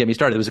something to get me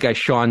started. There was a guy,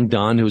 Sean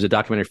Dunn, who was a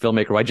documentary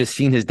filmmaker, who I just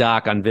seen his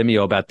doc on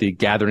Vimeo about the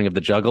gathering of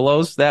the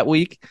Juggalos that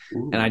week.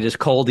 And I just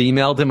cold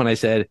emailed him and I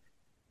said,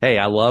 hey,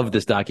 I love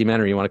this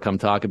documentary. You want to come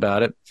talk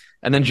about it?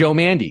 And then Joe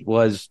Mandy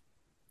was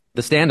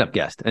the stand-up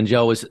guest. And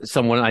Joe was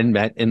someone I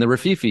met in the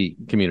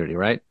Rafifi community,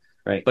 right?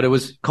 Right. But it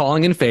was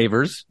calling in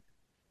favors,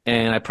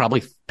 and I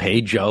probably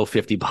paid Joe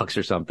 $50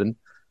 or something.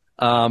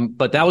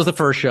 But that was the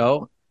first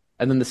show.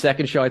 And then the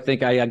second show, I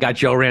think I got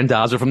Joe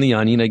Randazzo from The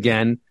Onion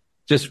again,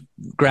 just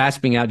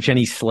grasping out.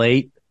 Jenny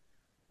Slate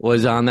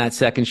was on that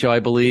second show,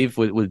 I believe,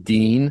 with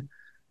Dean,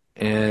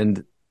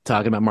 and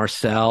talking about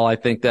Marcel. I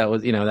think that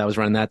was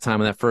around that time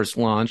when that first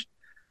launched.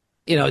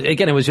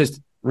 Again, it was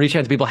just reaching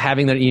out to people,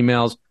 having their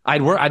emails.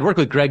 I'd worked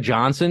with Greg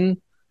Johnson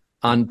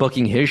on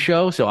booking his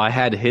show, so I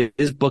had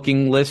his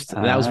booking list,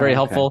 and that was very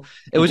helpful.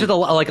 It was just a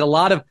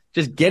lot of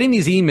just getting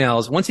these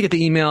emails. Once you get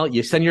the email,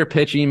 you send your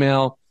pitch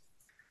email.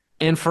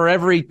 And for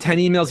every 10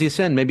 emails you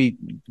send, maybe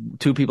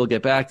 2 people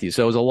get back to you.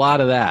 So it was a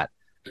lot of that.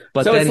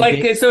 But so it's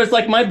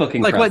like my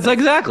booking process.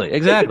 Exactly.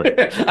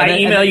 I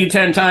email you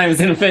 10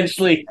 times, and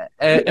eventually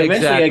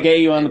I get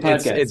you on the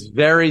podcast. It's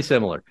very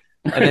similar.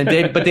 And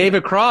then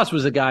David Cross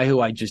was a guy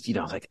who I just,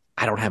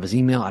 I don't have his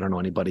email. I don't know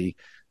anybody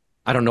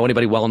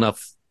well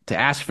enough to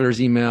ask for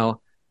his email,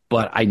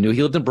 but I knew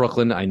he lived in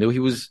Brooklyn. I knew he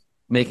was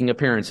making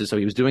appearances. So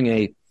he was doing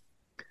a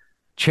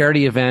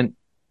charity event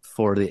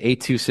for the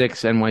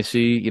 826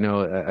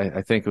 NYC,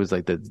 I think it was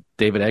like the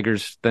David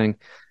Eggers thing.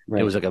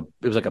 Right. It was like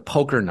a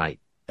poker night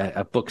at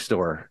a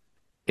bookstore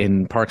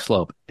in Park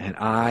Slope, and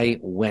I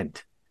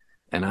went,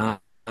 and I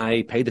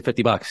paid the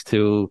 $50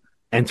 to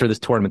enter this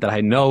tournament that I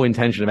had no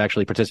intention of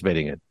actually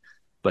participating in.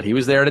 But he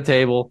was there at a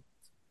table,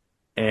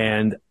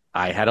 and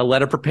I had a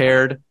letter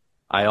prepared.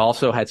 I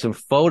also had some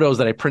photos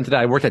that I printed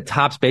out. I worked at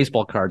Topps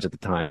Baseball Cards at the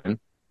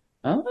time.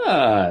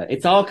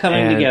 It's all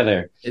coming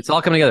together. It's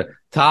all coming together.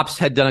 Topps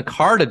had done a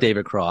card of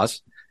David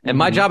Cross, and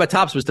my job at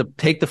Topps was to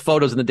take the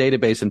photos in the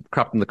database and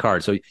crop them the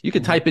card. So you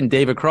could type in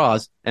David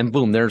Cross, and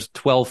boom, there's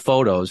 12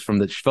 photos from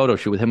the photo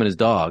shoot with him and his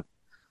dog,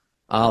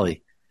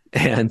 Ollie.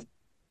 And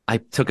I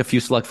took a few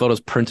select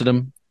photos, printed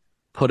them,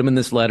 put them in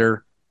this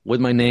letter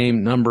with my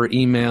name, number,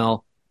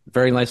 email,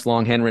 very nice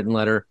long handwritten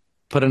letter,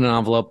 put it in an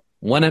envelope,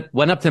 went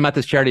up to him at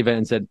this charity event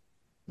and said,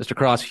 Mr.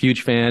 Cross,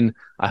 huge fan.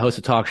 I host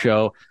a talk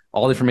show.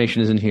 All the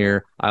information is in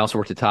here. I also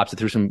worked at Topps. I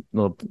threw some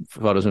little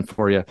photos in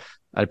for you.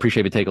 I'd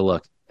appreciate if you take a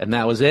look. And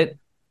that was it.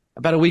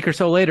 About a week or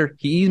so later,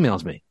 he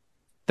emails me.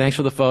 Thanks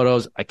for the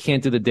photos. I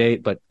can't do the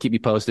date, but keep me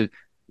posted.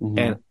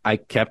 And I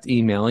kept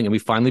emailing, and we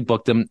finally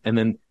booked him. And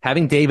then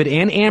having David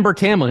and Amber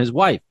Tamlin, his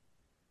wife,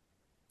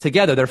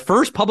 together, their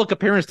first public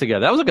appearance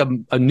together. That was like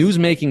a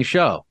news-making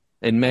show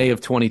in May of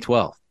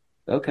 2012.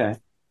 Okay.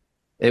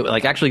 It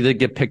actually did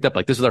get picked up.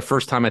 This is our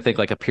first time, I think,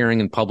 appearing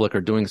in public or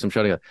doing some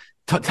show together,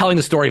 telling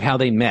the story of how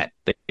they met.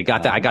 They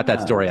got that. I got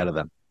that story out of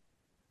them.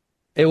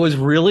 It was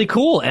really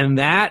cool. And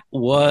that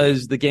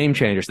was the game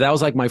changer. So that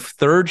was like my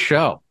third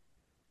show.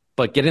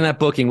 But getting that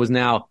booking was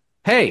now,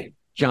 hey,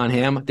 John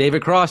Hamm,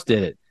 David Cross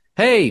did it.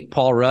 Hey,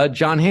 Paul Rudd,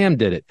 John Hamm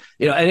did it.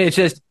 And it's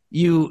just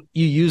you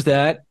use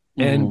that.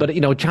 And but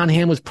John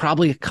Hamm was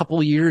probably a couple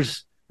of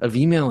years of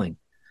emailing.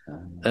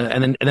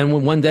 And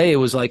then one day it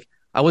was like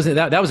I wasn't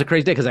that was a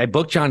crazy day because I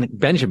booked John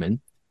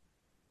Benjamin.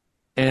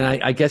 And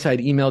I guess I'd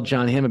emailed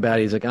John Hamm about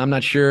it. He's like, I'm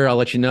not sure. I'll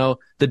let you know.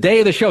 The day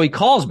of the show, he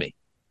calls me.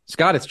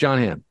 Scott, it's John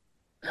Hamm.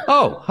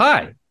 Oh,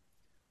 hi.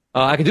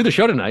 I can do the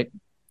show tonight.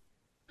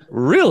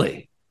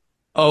 Really?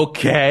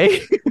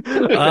 Okay.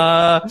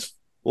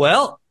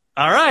 Well,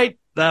 all right.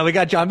 We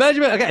got John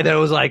Benjamin. Okay. And then it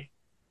was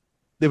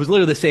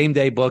literally the same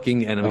day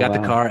booking, and we got the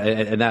car,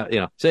 and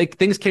that, so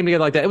things came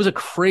together like that. It was a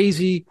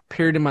crazy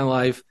period in my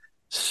life.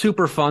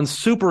 Super fun,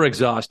 super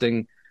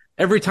exhausting.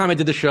 Every time I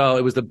did the show,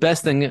 it was the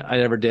best thing I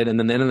ever did. And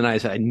then the end of the night, I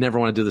said, I never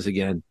want to do this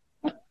again.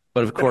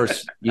 But of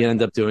course, you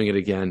end up doing it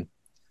again.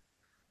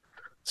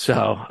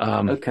 So,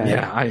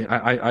 yeah,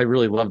 I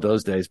really loved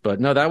those days.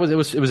 But no, it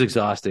was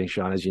exhausting,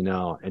 Sean, as you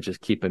know, and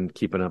just keeping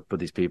up with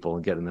these people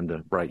and getting them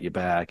to write you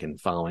back and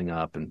following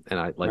up, and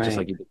just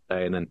like you did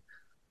today. And then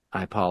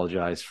I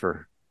apologize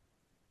for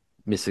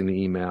missing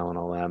the email and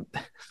all that.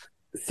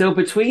 So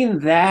between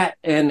that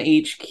and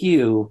HQ,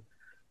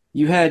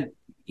 you had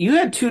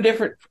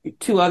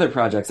two other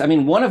projects. I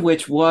mean, one of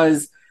which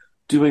was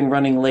doing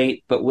Running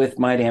Late, but with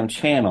My Damn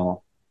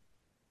Channel,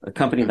 a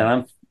company that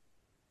I'm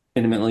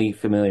intimately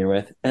familiar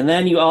with. And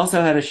then you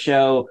also had a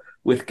show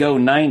with Go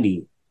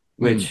 90,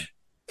 which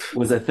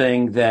was a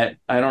thing that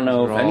I don't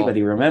know if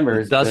anybody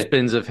remembers.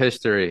 Dustbins of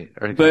history.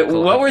 But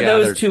what were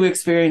those two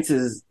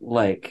experiences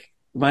like?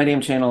 My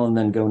Damn Channel and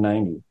then Go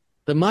 90.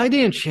 The My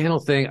Damn Channel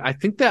thing, I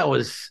think that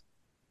was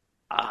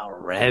a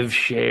rev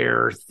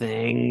share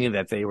thing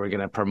that they were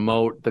going to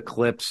promote the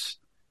clips.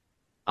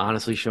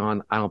 Honestly,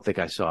 Sean, I don't think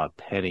I saw a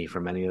penny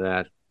from any of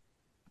that.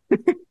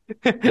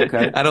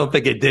 Okay. I don't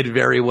think it did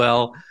very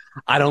well.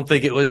 I don't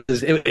think it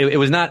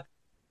was not.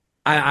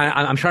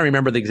 I'm trying to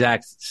remember the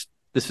exact.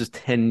 This was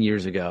 10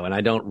 years ago, and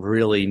I don't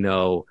really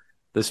know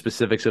the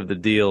specifics of the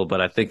deal,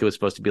 but I think it was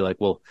supposed to be like,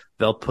 well,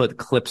 they'll put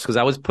clips, because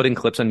I was putting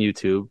clips on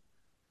YouTube,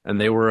 and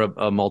they were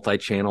a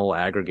multi-channel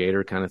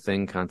aggregator kind of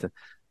thing, content.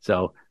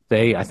 So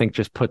they, I think,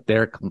 just put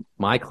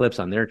my clips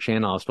on their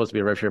channel. I was supposed to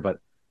be a rev share, but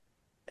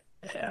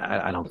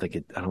I don't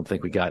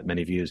think we got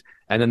many views.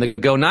 And then the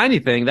Go 90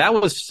 thing, that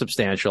was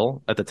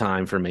substantial at the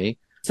time for me.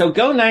 So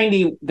Go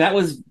 90, that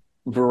was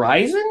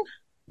Verizon?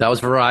 That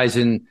was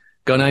Verizon.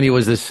 Go 90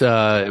 was this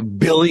 $1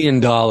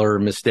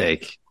 billion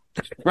mistake.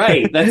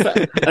 Right.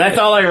 That's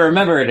all I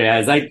remember it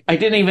as. I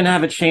didn't even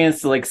have a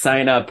chance to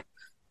sign up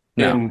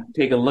and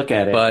take a look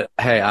at it. But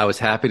hey, I was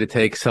happy to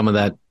take some of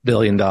that $1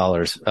 billion.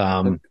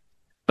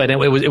 But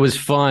it was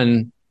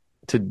fun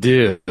to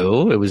do.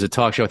 It was a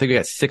talk show. I think we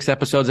got 6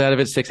 episodes out of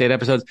it, 8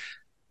 episodes.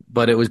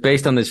 But it was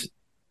based on this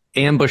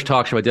ambush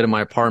talk show I did in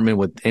my apartment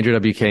with Andrew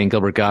WK and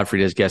Gilbert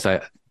Gottfried as guests.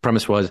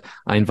 Premise was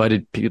I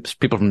invited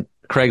people from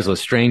Craigslist,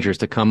 strangers,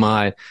 to come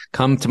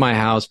to my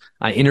house.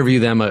 I interview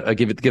them,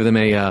 give them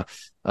a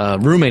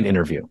roommate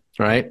interview.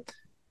 Right.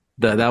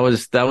 That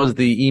was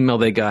the email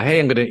they got. Hey,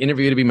 I'm going to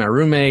interview you to be my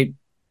roommate.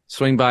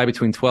 Swing by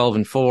between 12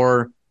 and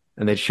 4.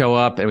 And they'd show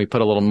up, and we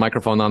put a little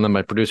microphone on them.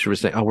 My producer would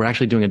say, "Oh, we're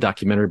actually doing a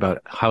documentary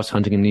about house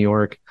hunting in New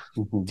York.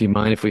 Mm-hmm. Do you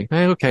mind if we?"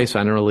 Hey, okay,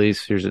 sign a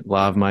release. Here's a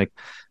lav mic.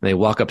 And they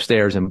walk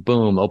upstairs, and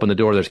boom, open the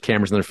door. There's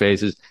cameras in their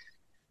faces.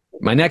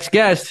 My next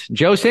guest,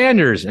 Joe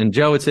Sanders, and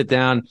Joe would sit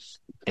down,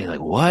 and like,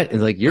 "What?"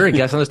 And like, "You're a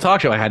guest on this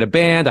talk show." I had a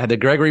band. I had the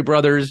Gregory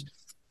Brothers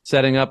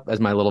setting up as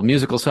my little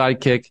musical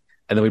sidekick,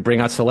 and then we bring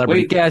out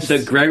celebrity guests.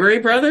 The Gregory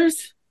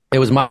Brothers? It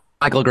was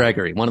Michael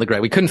Gregory, one of the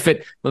Gregory. We couldn't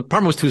fit. The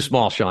apartment was too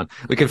small, Sean.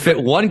 We could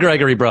fit one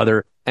Gregory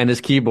brother and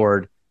his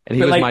keyboard, and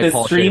he was my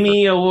Paul Schaefer. The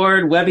Streamy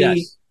Award,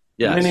 Webby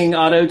winning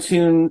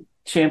auto-tune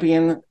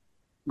champion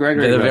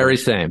Gregory. The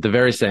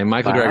very same.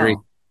 Michael Gregory.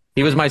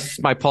 He was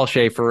my Paul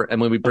Schaefer, and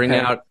when we bring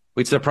out,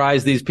 we'd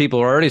surprise these people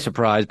who are already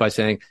surprised by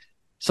saying,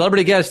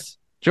 "Celebrity guest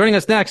joining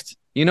us next.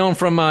 You know him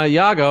from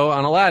Iago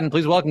on Aladdin.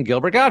 Please welcome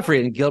Gilbert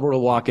Gottfried." And Gilbert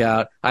will walk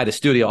out. I had a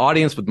studio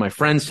audience with my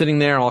friends sitting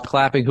there, all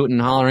clapping, hooting,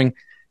 and hollering.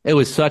 It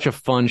was such a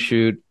fun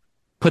shoot.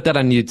 Put that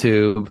on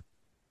YouTube.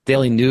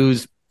 Daily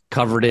News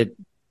covered it.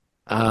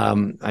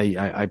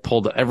 I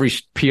pulled every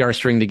PR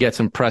string to get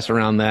some press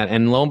around that.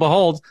 And lo and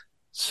behold,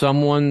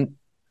 someone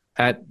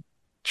at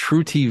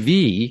True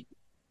TV,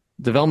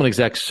 development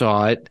exec,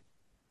 saw it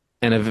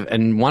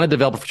and wanted to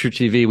develop it for True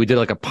TV. We did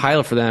a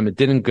pilot for them. It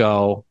didn't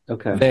go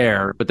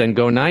there. But then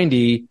Go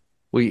 90,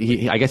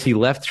 I guess he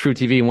left True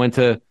TV and went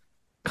to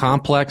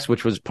Complex,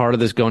 which was part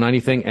of this Go 90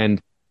 thing.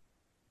 And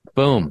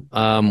boom,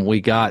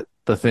 we got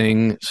the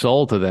thing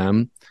sold to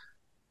them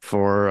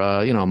for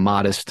a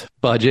modest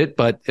budget,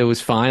 but it was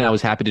fine. I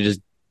was happy to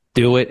just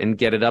do it and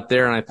get it up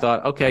there. And I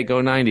thought, okay, Go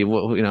 90.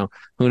 Well,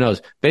 who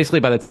knows? Basically,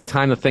 by the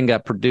time the thing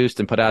got produced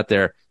and put out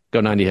there, Go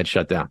 90 had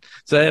shut down.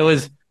 So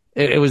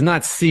it was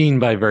not seen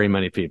by very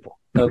many people.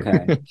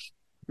 Okay,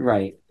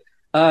 right.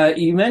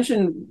 You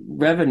mentioned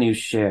revenue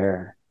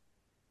share.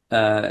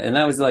 and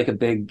that was like a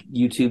big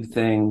YouTube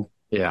thing.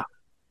 Yeah.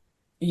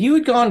 You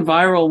had gone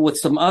viral with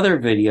some other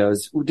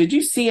videos. Did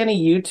you see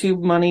any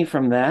YouTube money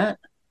from that?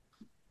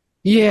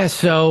 Yeah.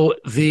 So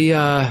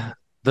the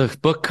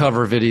book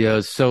cover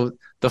videos. So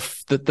the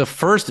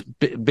first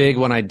big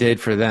one I did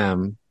for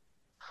them.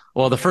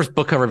 Well, the first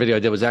book cover video I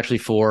did was actually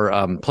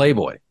for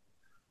Playboy.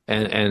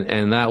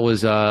 And that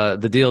was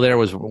the deal there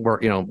was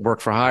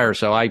work for hire.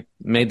 So I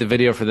made the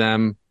video for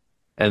them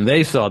and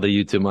they saw the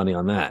YouTube money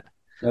on that.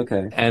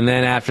 Okay. And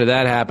then after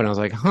that happened, I was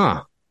like,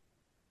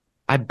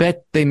 I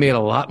bet they made a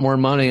lot more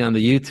money on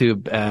the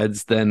YouTube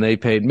ads than they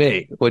paid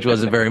me, which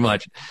wasn't very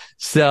much.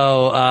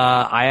 So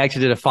I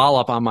actually did a follow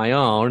up on my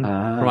own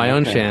for my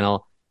own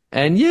channel.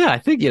 And yeah, I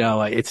think,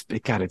 it's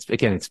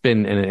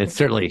been, and it's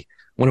certainly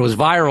when it was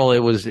viral, it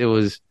was,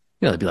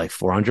 it'd be like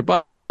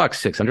 $400,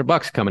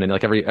 $600 coming in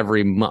like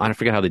every month. I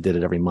forget how they did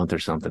it every month or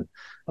something.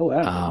 Oh,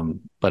 wow.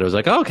 But it was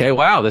like, okay,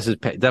 wow, this is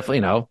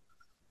definitely,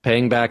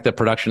 paying back the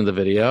production of the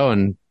video.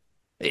 And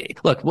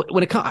look,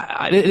 when it comes,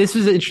 this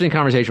is an interesting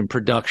conversation.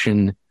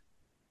 Production,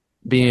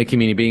 being a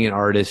comedian, being an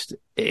artist,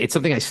 it's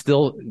something I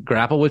still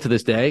grapple with to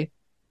this day.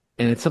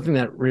 And it's something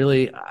that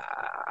really,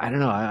 I don't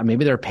know,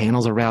 maybe there are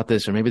panels about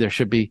this, or maybe there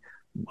should be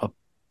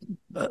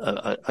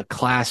a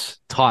class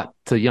taught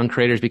to young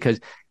creators, because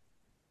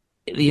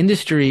the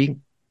industry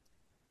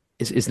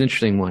is an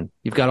interesting one.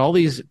 You've got all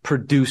these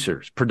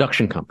producers,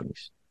 production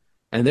companies,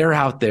 and they're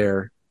out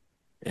there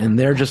and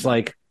they're just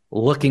like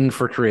looking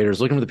for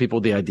creators, looking for the people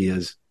with the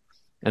ideas.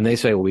 And they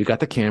say, well, we've got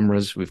the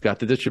cameras, we've got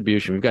the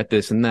distribution, we've got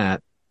this and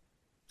that.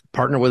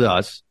 Partner with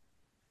us,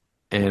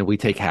 and we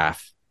take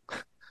half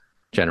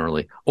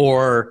generally.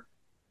 Or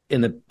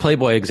in the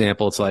Playboy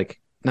example, it's like,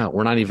 no,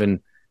 we're not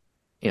even,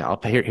 I'll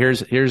pay,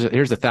 here's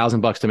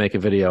 $1,000 to make a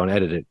video and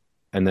edit it.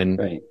 And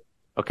then,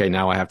 okay,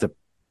 now I have to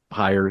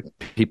hire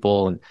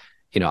people, and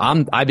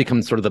I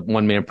become sort of the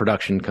one man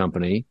production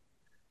company,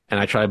 and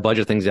I try to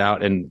budget things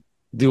out and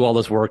do all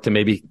this work to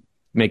maybe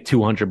make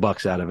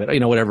 $200 out of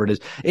it, whatever it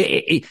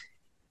is.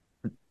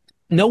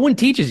 No one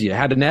teaches you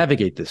how to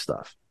navigate this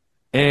stuff.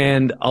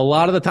 And a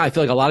lot of the time, I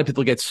feel like a lot of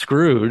people get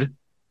screwed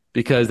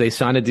because they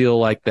sign a deal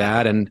like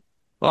that. And,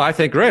 well, I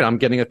think, great, I'm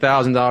getting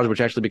 $1,000,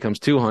 which actually becomes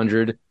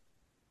 $200.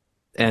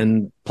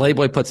 And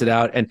Playboy puts it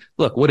out. And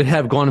look, would it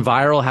have gone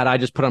viral had I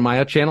just put on my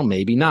own channel?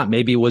 Maybe not.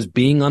 Maybe it was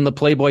being on the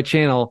Playboy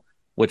channel,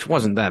 which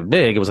wasn't that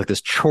big. It was like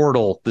this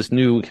chortle, this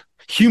new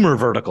humor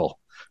vertical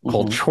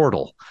called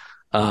chortle.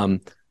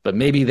 But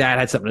maybe that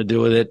had something to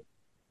do with it.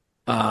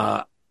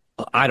 I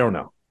don't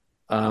know.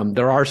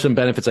 There are some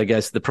benefits, I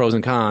guess, the pros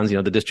and cons,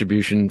 the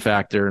distribution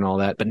factor and all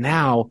that. But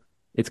now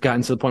it's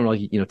gotten to the point where,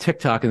 like,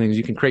 TikTok and things,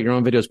 you can create your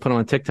own videos, put them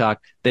on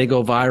TikTok. They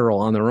go viral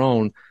on their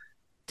own.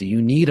 Do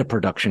you need a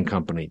production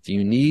company? Do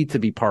you need to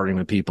be partnering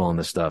with people on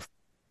this stuff?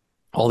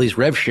 All these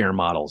rev share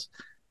models,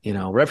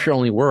 rev share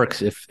only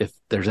works if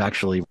there's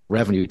actually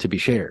revenue to be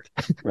shared.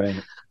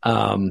 Right.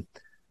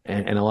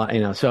 And a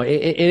lot, so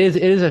it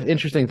is an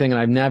interesting thing. And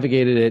I've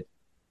navigated it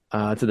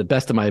to the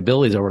best of my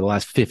abilities over the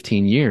last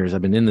 15 years.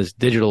 I've been in this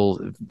digital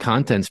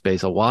content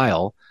space a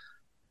while,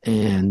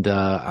 and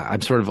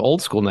I'm sort of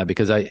old school now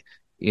because the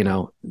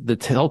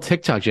whole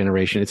TikTok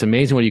generation, it's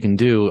amazing what you can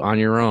do on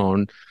your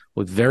own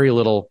with very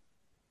little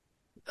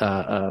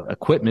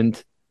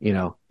equipment.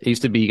 It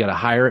used to be you got to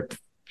hire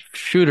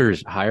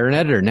shooters, hire an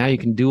editor. Now you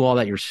can do all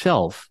that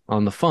yourself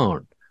on the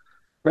phone.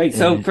 Right.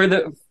 So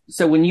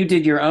so when you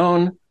did your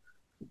own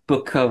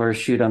book cover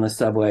shoot on the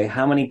subway,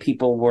 how many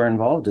people were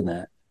involved in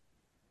that?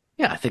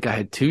 Yeah, I think I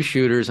had 2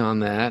 shooters on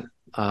that.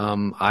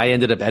 I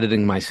ended up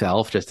editing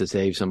myself just to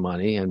save some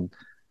money. And,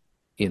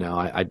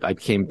 I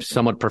became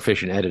somewhat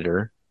proficient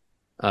editor,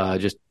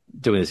 just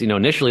doing this.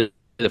 Initially,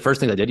 the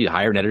first thing I did, you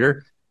hire an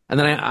editor. And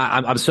then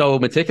I'm so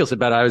meticulous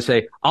about it. I would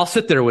say, I'll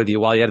sit there with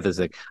you while you edit this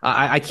thing.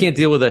 I can't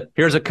deal with it.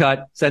 Here's a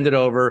cut, send it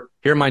over.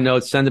 Here are my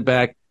notes, send it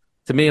back.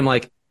 To me, I'm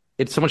like,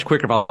 it's so much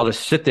quicker if I'll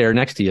just sit there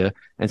next to you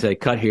and say,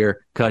 cut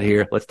here,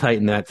 let's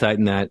tighten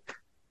that.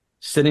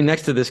 Sitting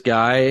next to this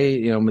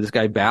guy, this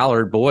guy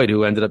Ballard Boyd,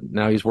 who ended up,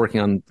 now he's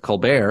working on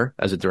Colbert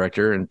as a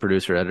director and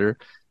producer editor.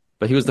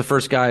 But he was the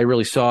first guy I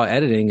really saw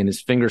editing, and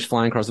his fingers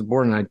flying across the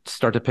board. And I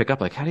start to pick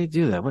up, like, how do you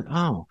do that? What?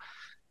 Oh,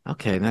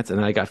 okay. And then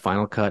I got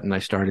Final Cut, and I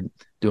started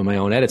doing my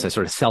own edits. I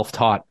sort of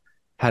self-taught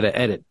how to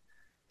edit.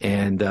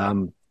 And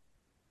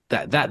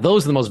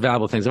those are the most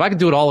valuable things. If I could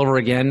do it all over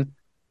again,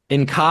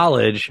 in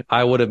college,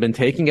 I would have been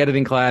taking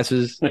editing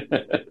classes.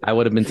 I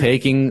would have been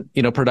taking,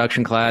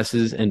 production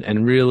classes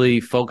and really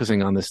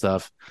focusing on this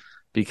stuff,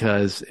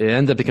 because it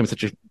ended up becoming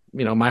such a,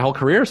 my whole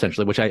career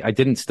essentially, which I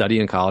didn't study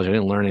in college. I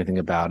didn't learn anything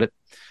about it.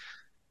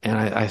 And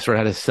I sort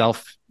of had to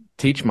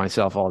self-teach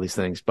myself all these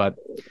things. But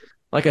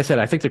like I said,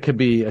 I think there could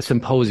be a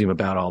symposium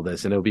about all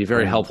this, and it would be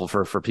very helpful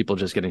for people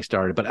just getting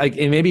started. But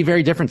it may be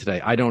very different today.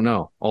 I don't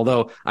know.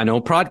 Although I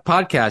know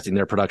podcasting,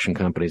 they're production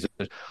companies.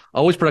 There's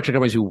always production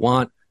companies who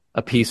want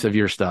a piece of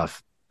your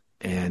stuff.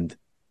 And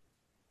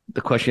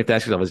the question you have to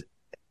ask yourself is,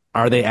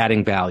 are they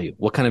adding value?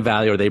 What kind of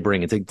value are they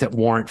bringing to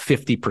warrant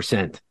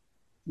 50%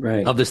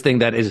 of this thing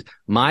that is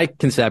my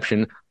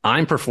conception?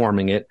 I'm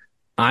performing it.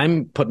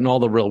 I'm putting all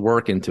the real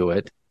work into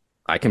it.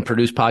 I can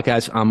produce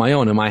podcasts on my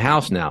own in my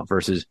house now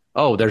versus,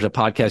 oh, there's a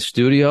podcast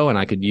studio and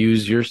I could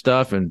use your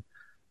stuff. And,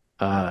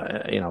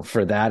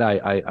 for that,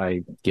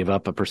 I give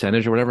up a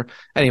percentage or whatever.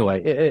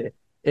 Anyway,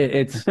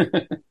 it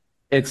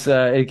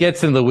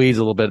gets into the weeds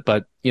a little bit,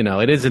 but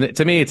it isn't,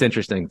 to me, it's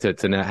interesting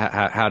to know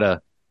how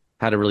to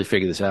really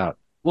figure this out.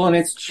 Well, and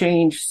it's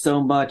changed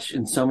so much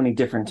in so many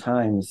different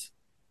times.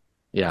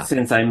 Yeah.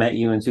 Since I met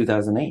you in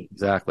 2008.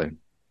 Exactly.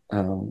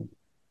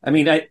 I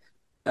mean, I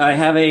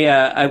have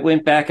I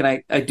went back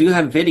and I do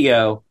have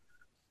video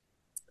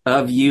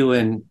of you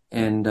and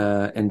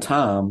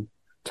Tom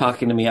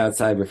talking to me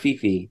outside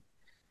Rafifi,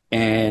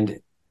 and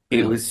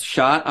it was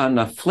shot on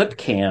a flip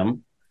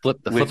cam.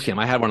 Flip cam.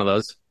 I had one of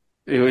those.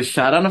 It was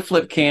shot on a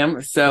flip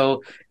cam,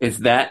 so it's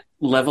that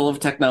level of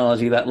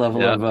technology, that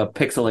level of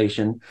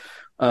pixelation,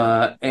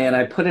 and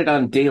I put it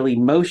on Daily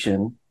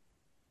Motion,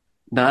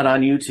 not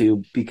on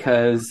YouTube,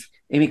 because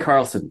Amy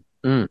Carlson.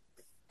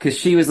 Because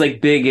she was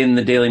like big in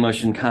the Daily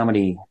Motion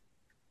comedy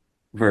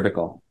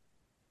vertical.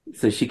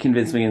 So she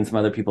convinced me and some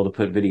other people to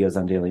put videos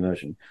on Daily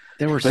Motion.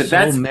 There were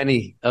so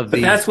many of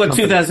these. But that's what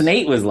companies.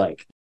 2008 was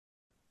like.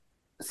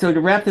 So to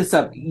wrap this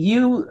up,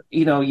 you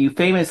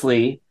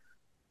famously,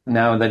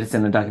 now that it's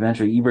in the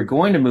documentary, you were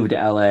going to move to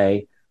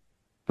LA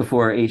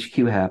before HQ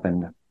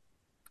happened.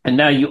 And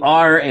now you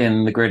are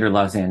in the greater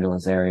Los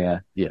Angeles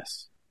area.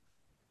 Yes.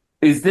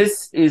 Is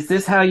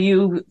this how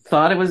you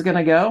thought it was going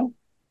to go?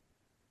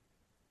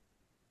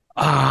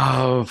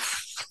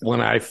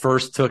 When I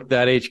first took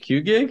that HQ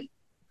gig.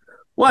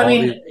 Well,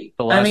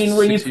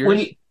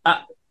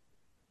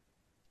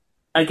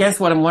 I guess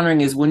what I'm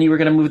wondering is when you were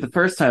going to move the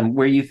first time,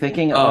 were you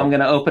thinking, I'm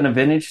going to open a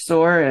vintage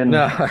store? And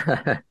no.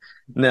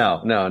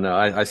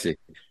 I see.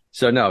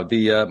 So no,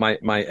 the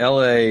my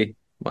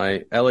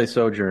LA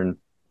sojourn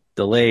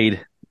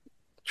delayed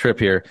trip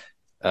here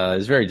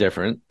is very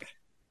different.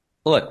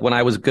 Look, when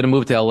I was going to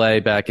move to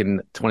LA back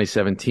in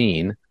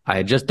 2017, I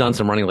had just done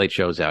some running late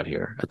shows out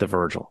here at the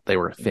Virgil. They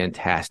were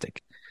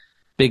fantastic.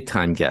 Big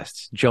time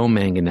guests. Joe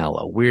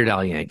Manganiello, Weird Al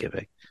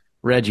Yankovic,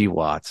 Reggie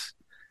Watts,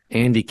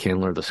 Andy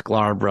Kindler, the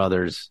Sklar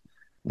brothers,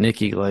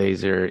 Nikki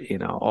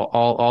Glazer,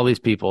 all these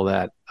people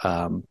that,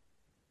 some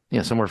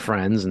were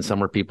friends and some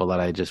were people that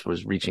I just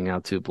was reaching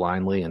out to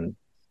blindly and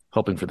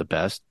hoping for the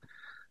best.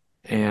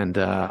 And,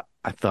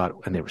 I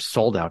thought, and they were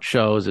sold out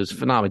shows. It was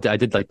phenomenal. I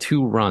did like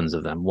 2 runs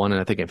of them, one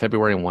I think in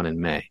February and one in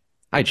May.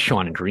 I had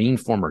Sean Green,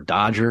 former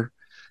Dodger.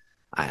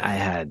 I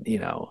had,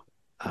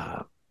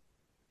 God,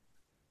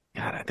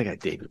 I think I had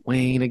David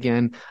Wayne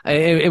again.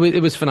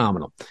 It was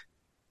phenomenal.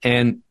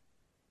 And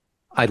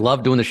I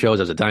loved doing the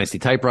shows. I was a Dynasty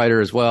typewriter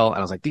as well. And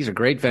I was like, these are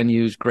great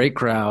venues, great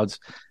crowds.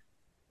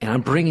 And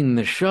I'm bringing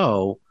the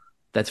show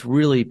that's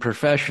really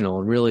professional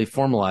and really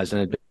formalized.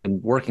 And I'd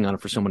been working on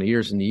it for so many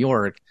years in New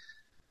York.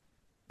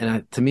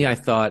 And to me, I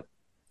thought,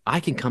 I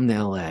can come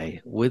to LA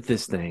with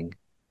this thing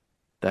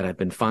that I've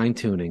been fine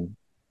tuning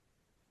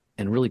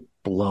and really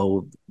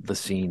blow the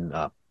scene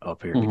up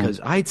here. Mm-hmm. Because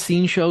I'd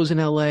seen shows in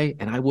LA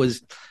and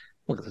there's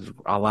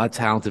a lot of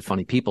talented,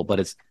 funny people,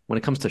 but when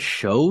it comes to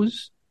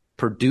shows,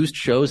 produced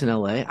shows in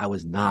LA, I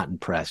was not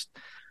impressed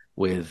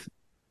with.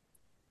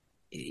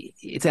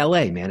 It's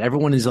LA, man.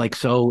 Everyone is like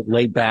so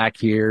laid back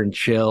here and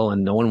chill,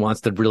 and no one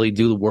wants to really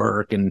do the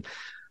work and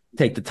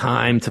take the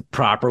time to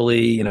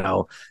properly,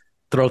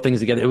 throw things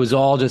together. It was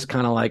all just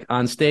kind of like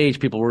on stage,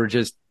 people were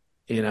just,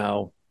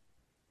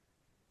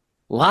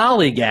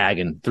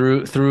 lollygagging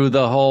through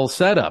the whole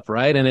setup,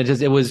 right? And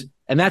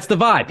and that's the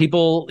vibe.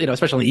 People,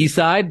 especially on the East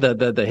Side, the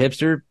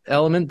hipster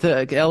element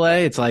to LA,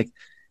 it's like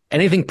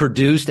anything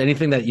produced,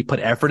 anything that you put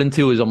effort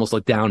into is almost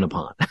looked down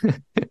upon,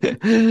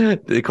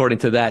 according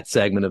to that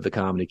segment of the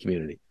comedy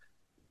community.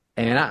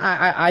 And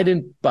I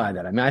didn't buy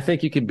that. I mean, I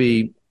think you could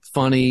be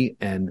funny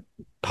and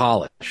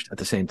polished at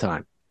the same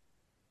time.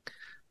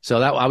 So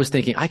that I was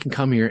thinking I can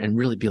come here and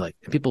really be like,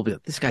 and people will be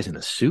like, this guy's in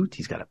a suit.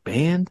 He's got a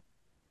band.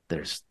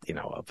 There's,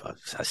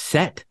 a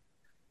set.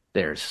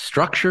 There's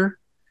structure.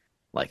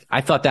 Like, I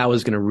thought that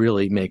was going to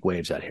really make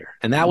waves out here.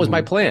 And that was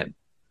my plan.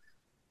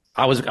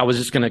 I was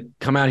just going to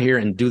come out here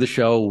and do the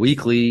show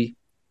weekly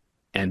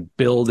and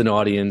build an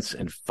audience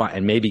and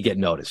maybe get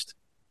noticed.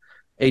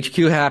 HQ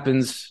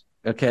happens.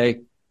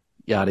 Okay.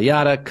 Yada,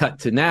 yada.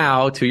 Cut to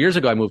now. 2 years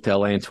ago, I moved to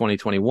LA in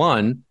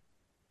 2021.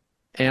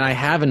 And I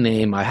have a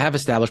name. I have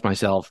established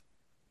myself.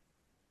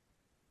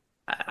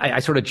 I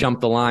sort of jumped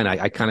the line.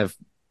 I kind of,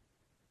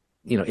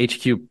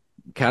 HQ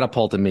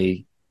catapulted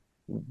me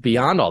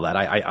beyond all that.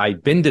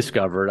 I'd been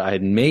discovered. I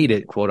had made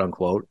it, quote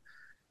unquote.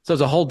 So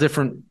it's a whole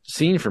different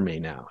scene for me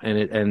now.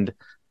 And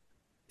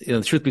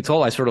the truth be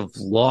told, I sort of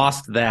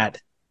lost that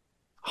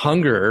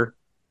hunger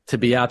to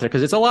be out there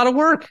because it's a lot of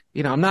work.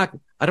 I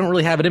don't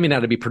really have it in me now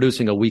to be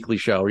producing a weekly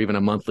show or even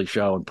a monthly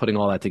show and putting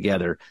all that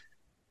together.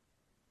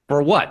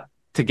 For what?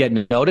 To get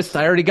noticed?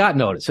 I already got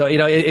noticed. So,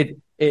 it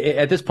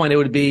at this point, it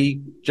would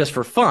be just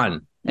for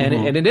fun. And,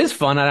 and it is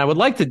fun. And I would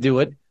like to do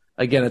it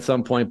again at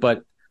some point.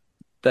 But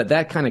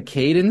that kind of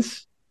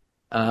cadence,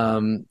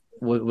 especially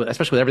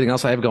with everything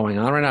else I have going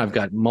on right now, I've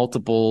got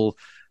multiple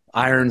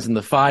irons in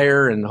the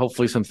fire, and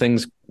hopefully some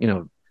things,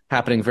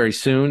 happening very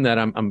soon that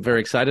I'm very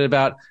excited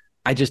about.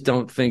 I just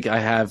don't think I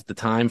have the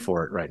time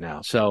for it right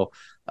now. So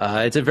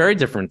it's a very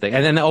different thing.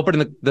 And then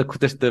opening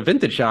the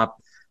vintage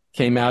shop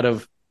came out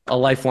of a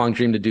lifelong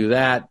dream to do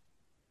that,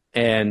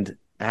 and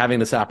having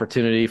this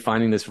opportunity,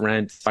 finding this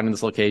rent, finding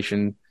this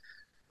location,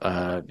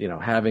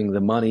 having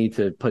the money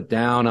to put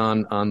down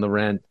on the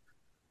rent.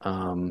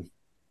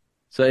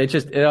 So it's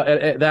just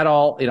that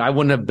all, I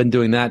wouldn't have been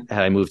doing that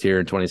had I moved here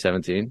in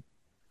 2017.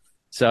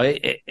 So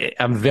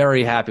I'm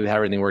very happy with how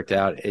everything worked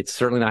out. It's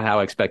certainly not how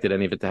I expected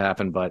any of it to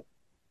happen, but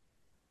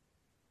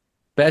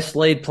best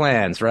laid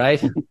plans,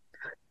 right?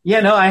 Yeah,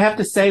 no, I have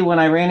to say, when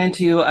I ran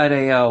into you at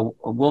a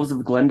Wolves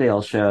of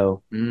Glendale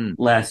show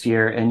last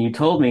year, and you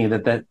told me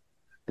that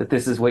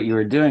this is what you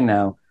were doing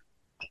now,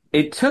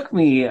 it took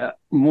me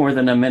more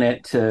than a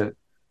minute to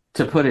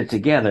put it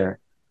together.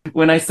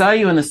 When I saw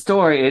you in the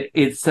store,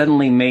 it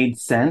suddenly made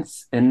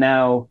sense. And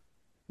now,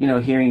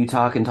 hearing you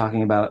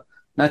talking about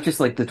not just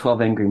like the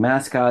 12 Angry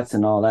Mascots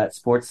and all that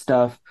sports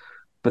stuff,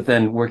 but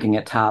then working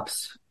at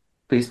Topps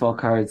baseball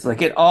cards,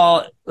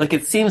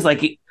 it seems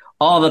like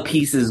all the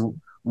pieces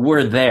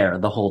were there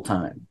the whole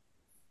time.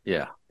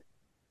 Yeah.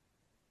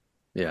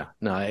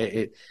 No,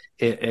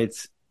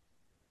 it's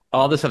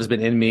all this stuff has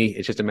been in me.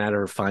 It's just a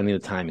matter of finding the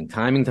timing.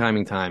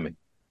 Timing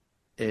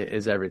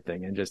is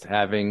everything. And just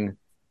having,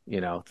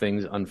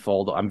 things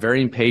unfold. I'm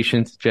very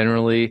impatient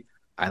generally.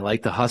 I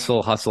like to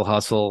hustle.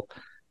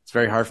 It's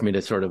very hard for me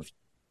to sort of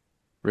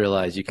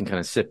realize you can kind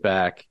of sit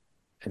back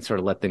and sort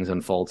of let things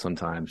unfold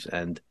sometimes.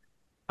 And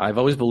I've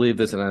always believed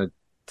this, and I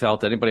tell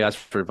it to anybody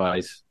asks for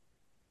advice: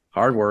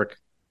 hard work,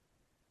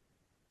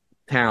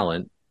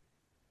 talent,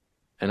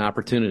 and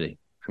opportunity.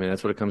 I mean,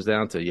 that's what it comes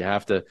down to. You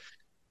have to,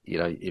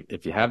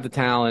 if you have the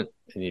talent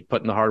and you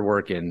put in the hard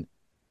work in,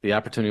 the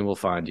opportunity will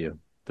find you.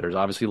 There's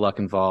obviously luck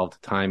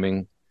involved,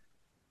 timing,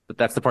 but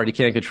that's the part you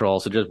can't control.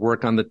 So just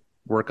work on the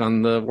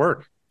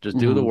work. Just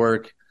do the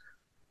work,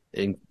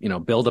 and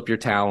build up your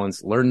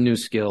talents, learn new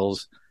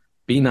skills,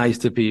 be nice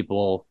to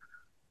people,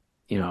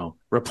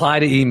 reply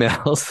to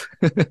emails.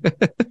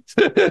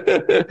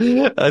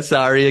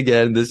 Sorry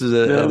again. This is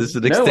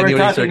an extenuating we're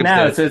talking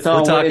circumstance. Now, so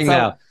we're talking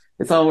now.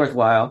 It's all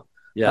worthwhile.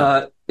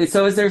 Yeah.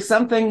 So is there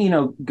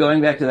something,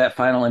 going back to that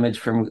final image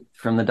from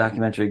the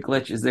documentary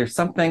Glitch, is there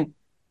something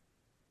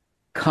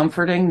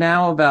comforting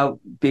now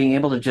about being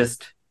able to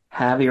just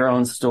have your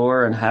own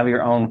store and have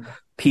your own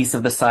piece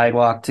of the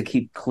sidewalk to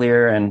keep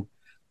clear, and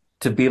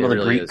to be able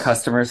to greet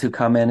customers who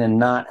come in, and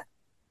not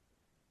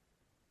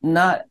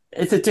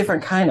it's a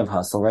different kind of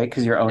hustle, right?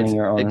 Because you're owning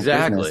your own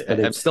business.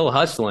 But I'm still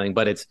hustling,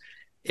 but it's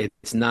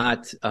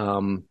not.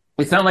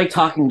 It's not like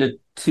talking to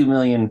 2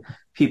 million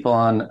people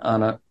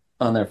on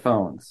their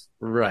phones,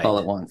 right, all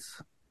at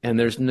once. And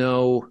there's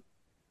no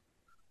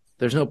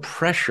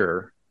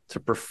pressure to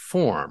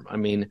perform. I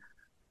mean,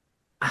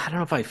 I don't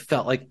know if I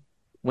felt like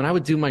when I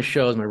would do my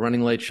shows, my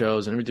running late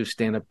shows, and I would do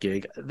stand-up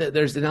gig,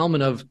 there's an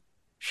element of,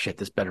 shit,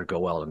 this better go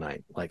well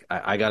tonight. Like,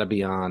 I got to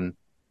be on,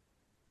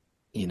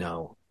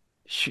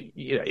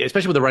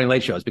 especially with the running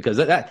late shows, because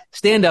that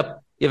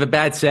stand-up, you have a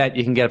bad set,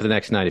 you can get up the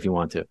next night if you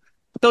want to.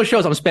 But those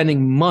shows I'm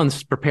spending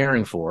months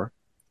preparing for,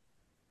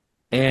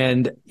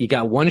 and you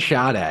got one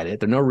shot at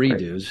it. There are no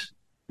redos.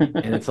 Right.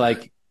 And it's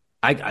like,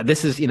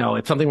 this is,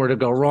 if something were to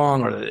go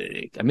wrong, or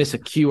I miss a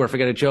cue or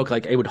forget a joke,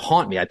 like, it would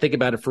haunt me. I'd think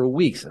about it for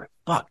weeks. And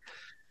fuck.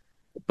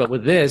 But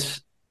with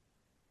this,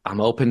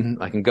 I'm open.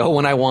 I can go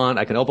when I want.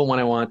 I can open when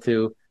I want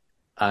to.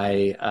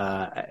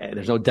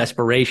 There's no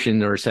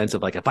desperation or sense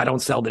of like, if I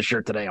don't sell this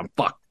shirt today, I'm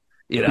fucked,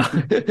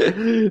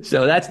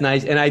 So that's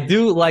nice. And I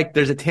do like,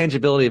 there's a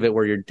tangibility of it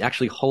where you're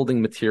actually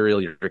holding material,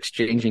 you're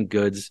exchanging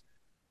goods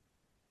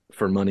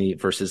for money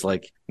versus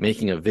like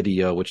making a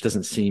video, which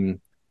doesn't seem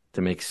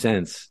to make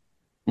sense.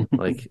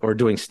 Like, or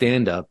doing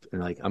stand up,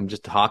 and like, I'm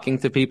just talking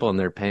to people and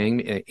they're paying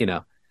me,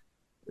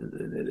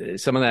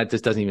 some of that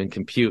just doesn't even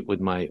compute with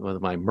my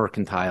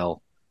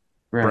mercantile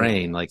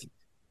brain. Like,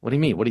 what do you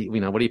mean? What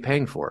are you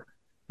paying for?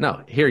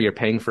 No, here you're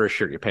paying for a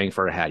shirt, you're paying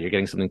for a hat, you're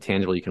getting something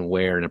tangible you can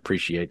wear and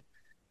appreciate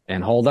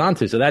and hold on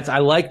to. So I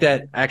like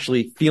that,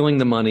 actually feeling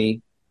the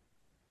money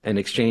and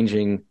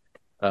exchanging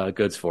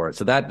goods for it.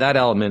 So that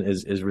element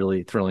is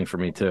really thrilling for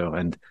me too.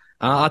 And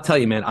I'll tell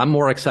you, man, I'm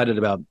more excited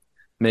about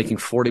making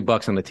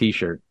 $40 on the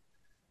t-shirt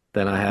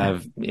than I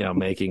have,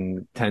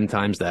 making 10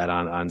 times that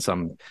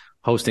on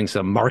hosting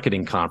some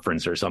marketing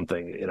conference or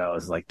something.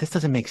 It's like, this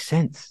doesn't make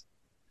sense.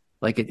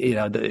 Like,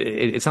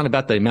 it's not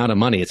about the amount of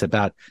money. It's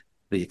about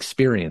the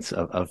experience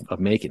of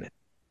making it.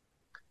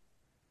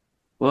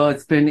 Well,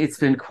 it's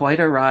been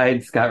quite a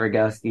ride, Scott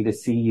Rogowsky, to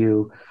see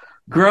you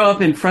grow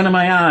up in front of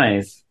my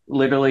eyes,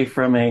 literally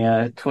from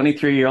a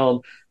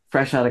 23-year-old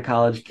fresh out of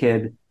college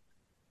kid,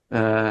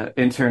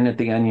 intern at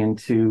the Onion,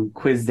 to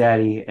Quiz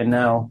Daddy, and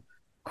now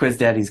Quiz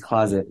Daddy's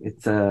Closet.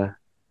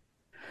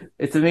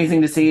 It's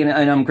amazing to see, and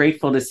I'm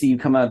grateful to see you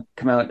come out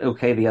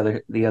okay the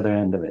other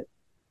end of it.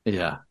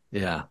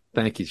 Yeah.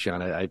 Thank you,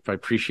 Sean. I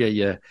appreciate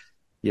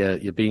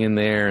you being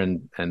there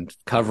and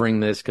covering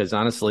this, because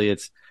honestly,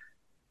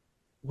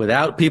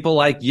 without people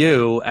like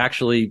you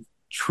actually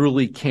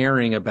truly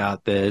caring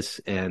about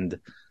this and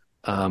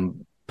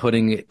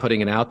putting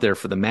it out there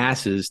for the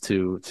masses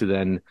to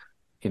then,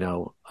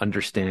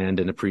 understand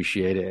and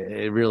appreciate it.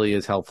 It really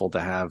is helpful to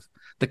have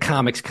the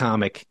comics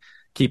comic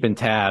keeping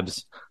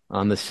tabs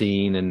on the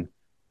scene,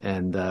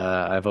 and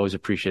I've always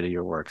appreciated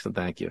your work. So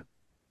thank you.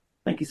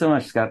 Thank you so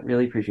much, Scott.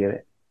 Really appreciate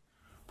it.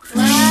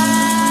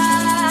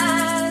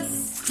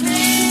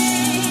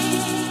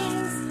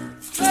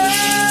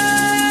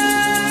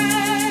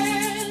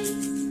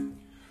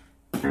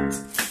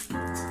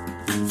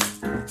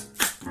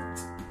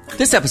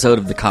 This episode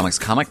of The Comics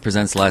Comic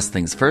Presents Last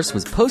Things First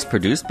was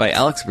post-produced by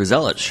Alex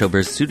Brazell at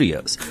Showbiz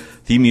Studios.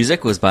 Theme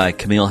music was by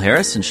Camille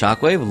Harris and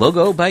Shockwave,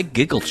 logo by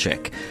Giggle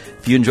Chick.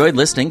 If you enjoyed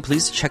listening,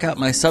 please check out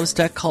my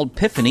Substack called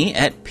Piffany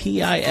at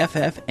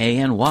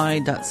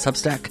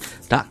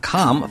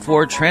piffany.substack.com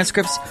for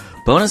transcripts,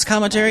 bonus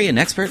commentary, and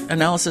expert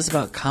analysis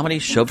about comedy,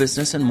 show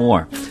business, and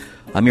more.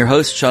 I'm your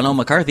host, Sean O.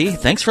 McCarthy.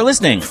 Thanks for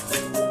listening.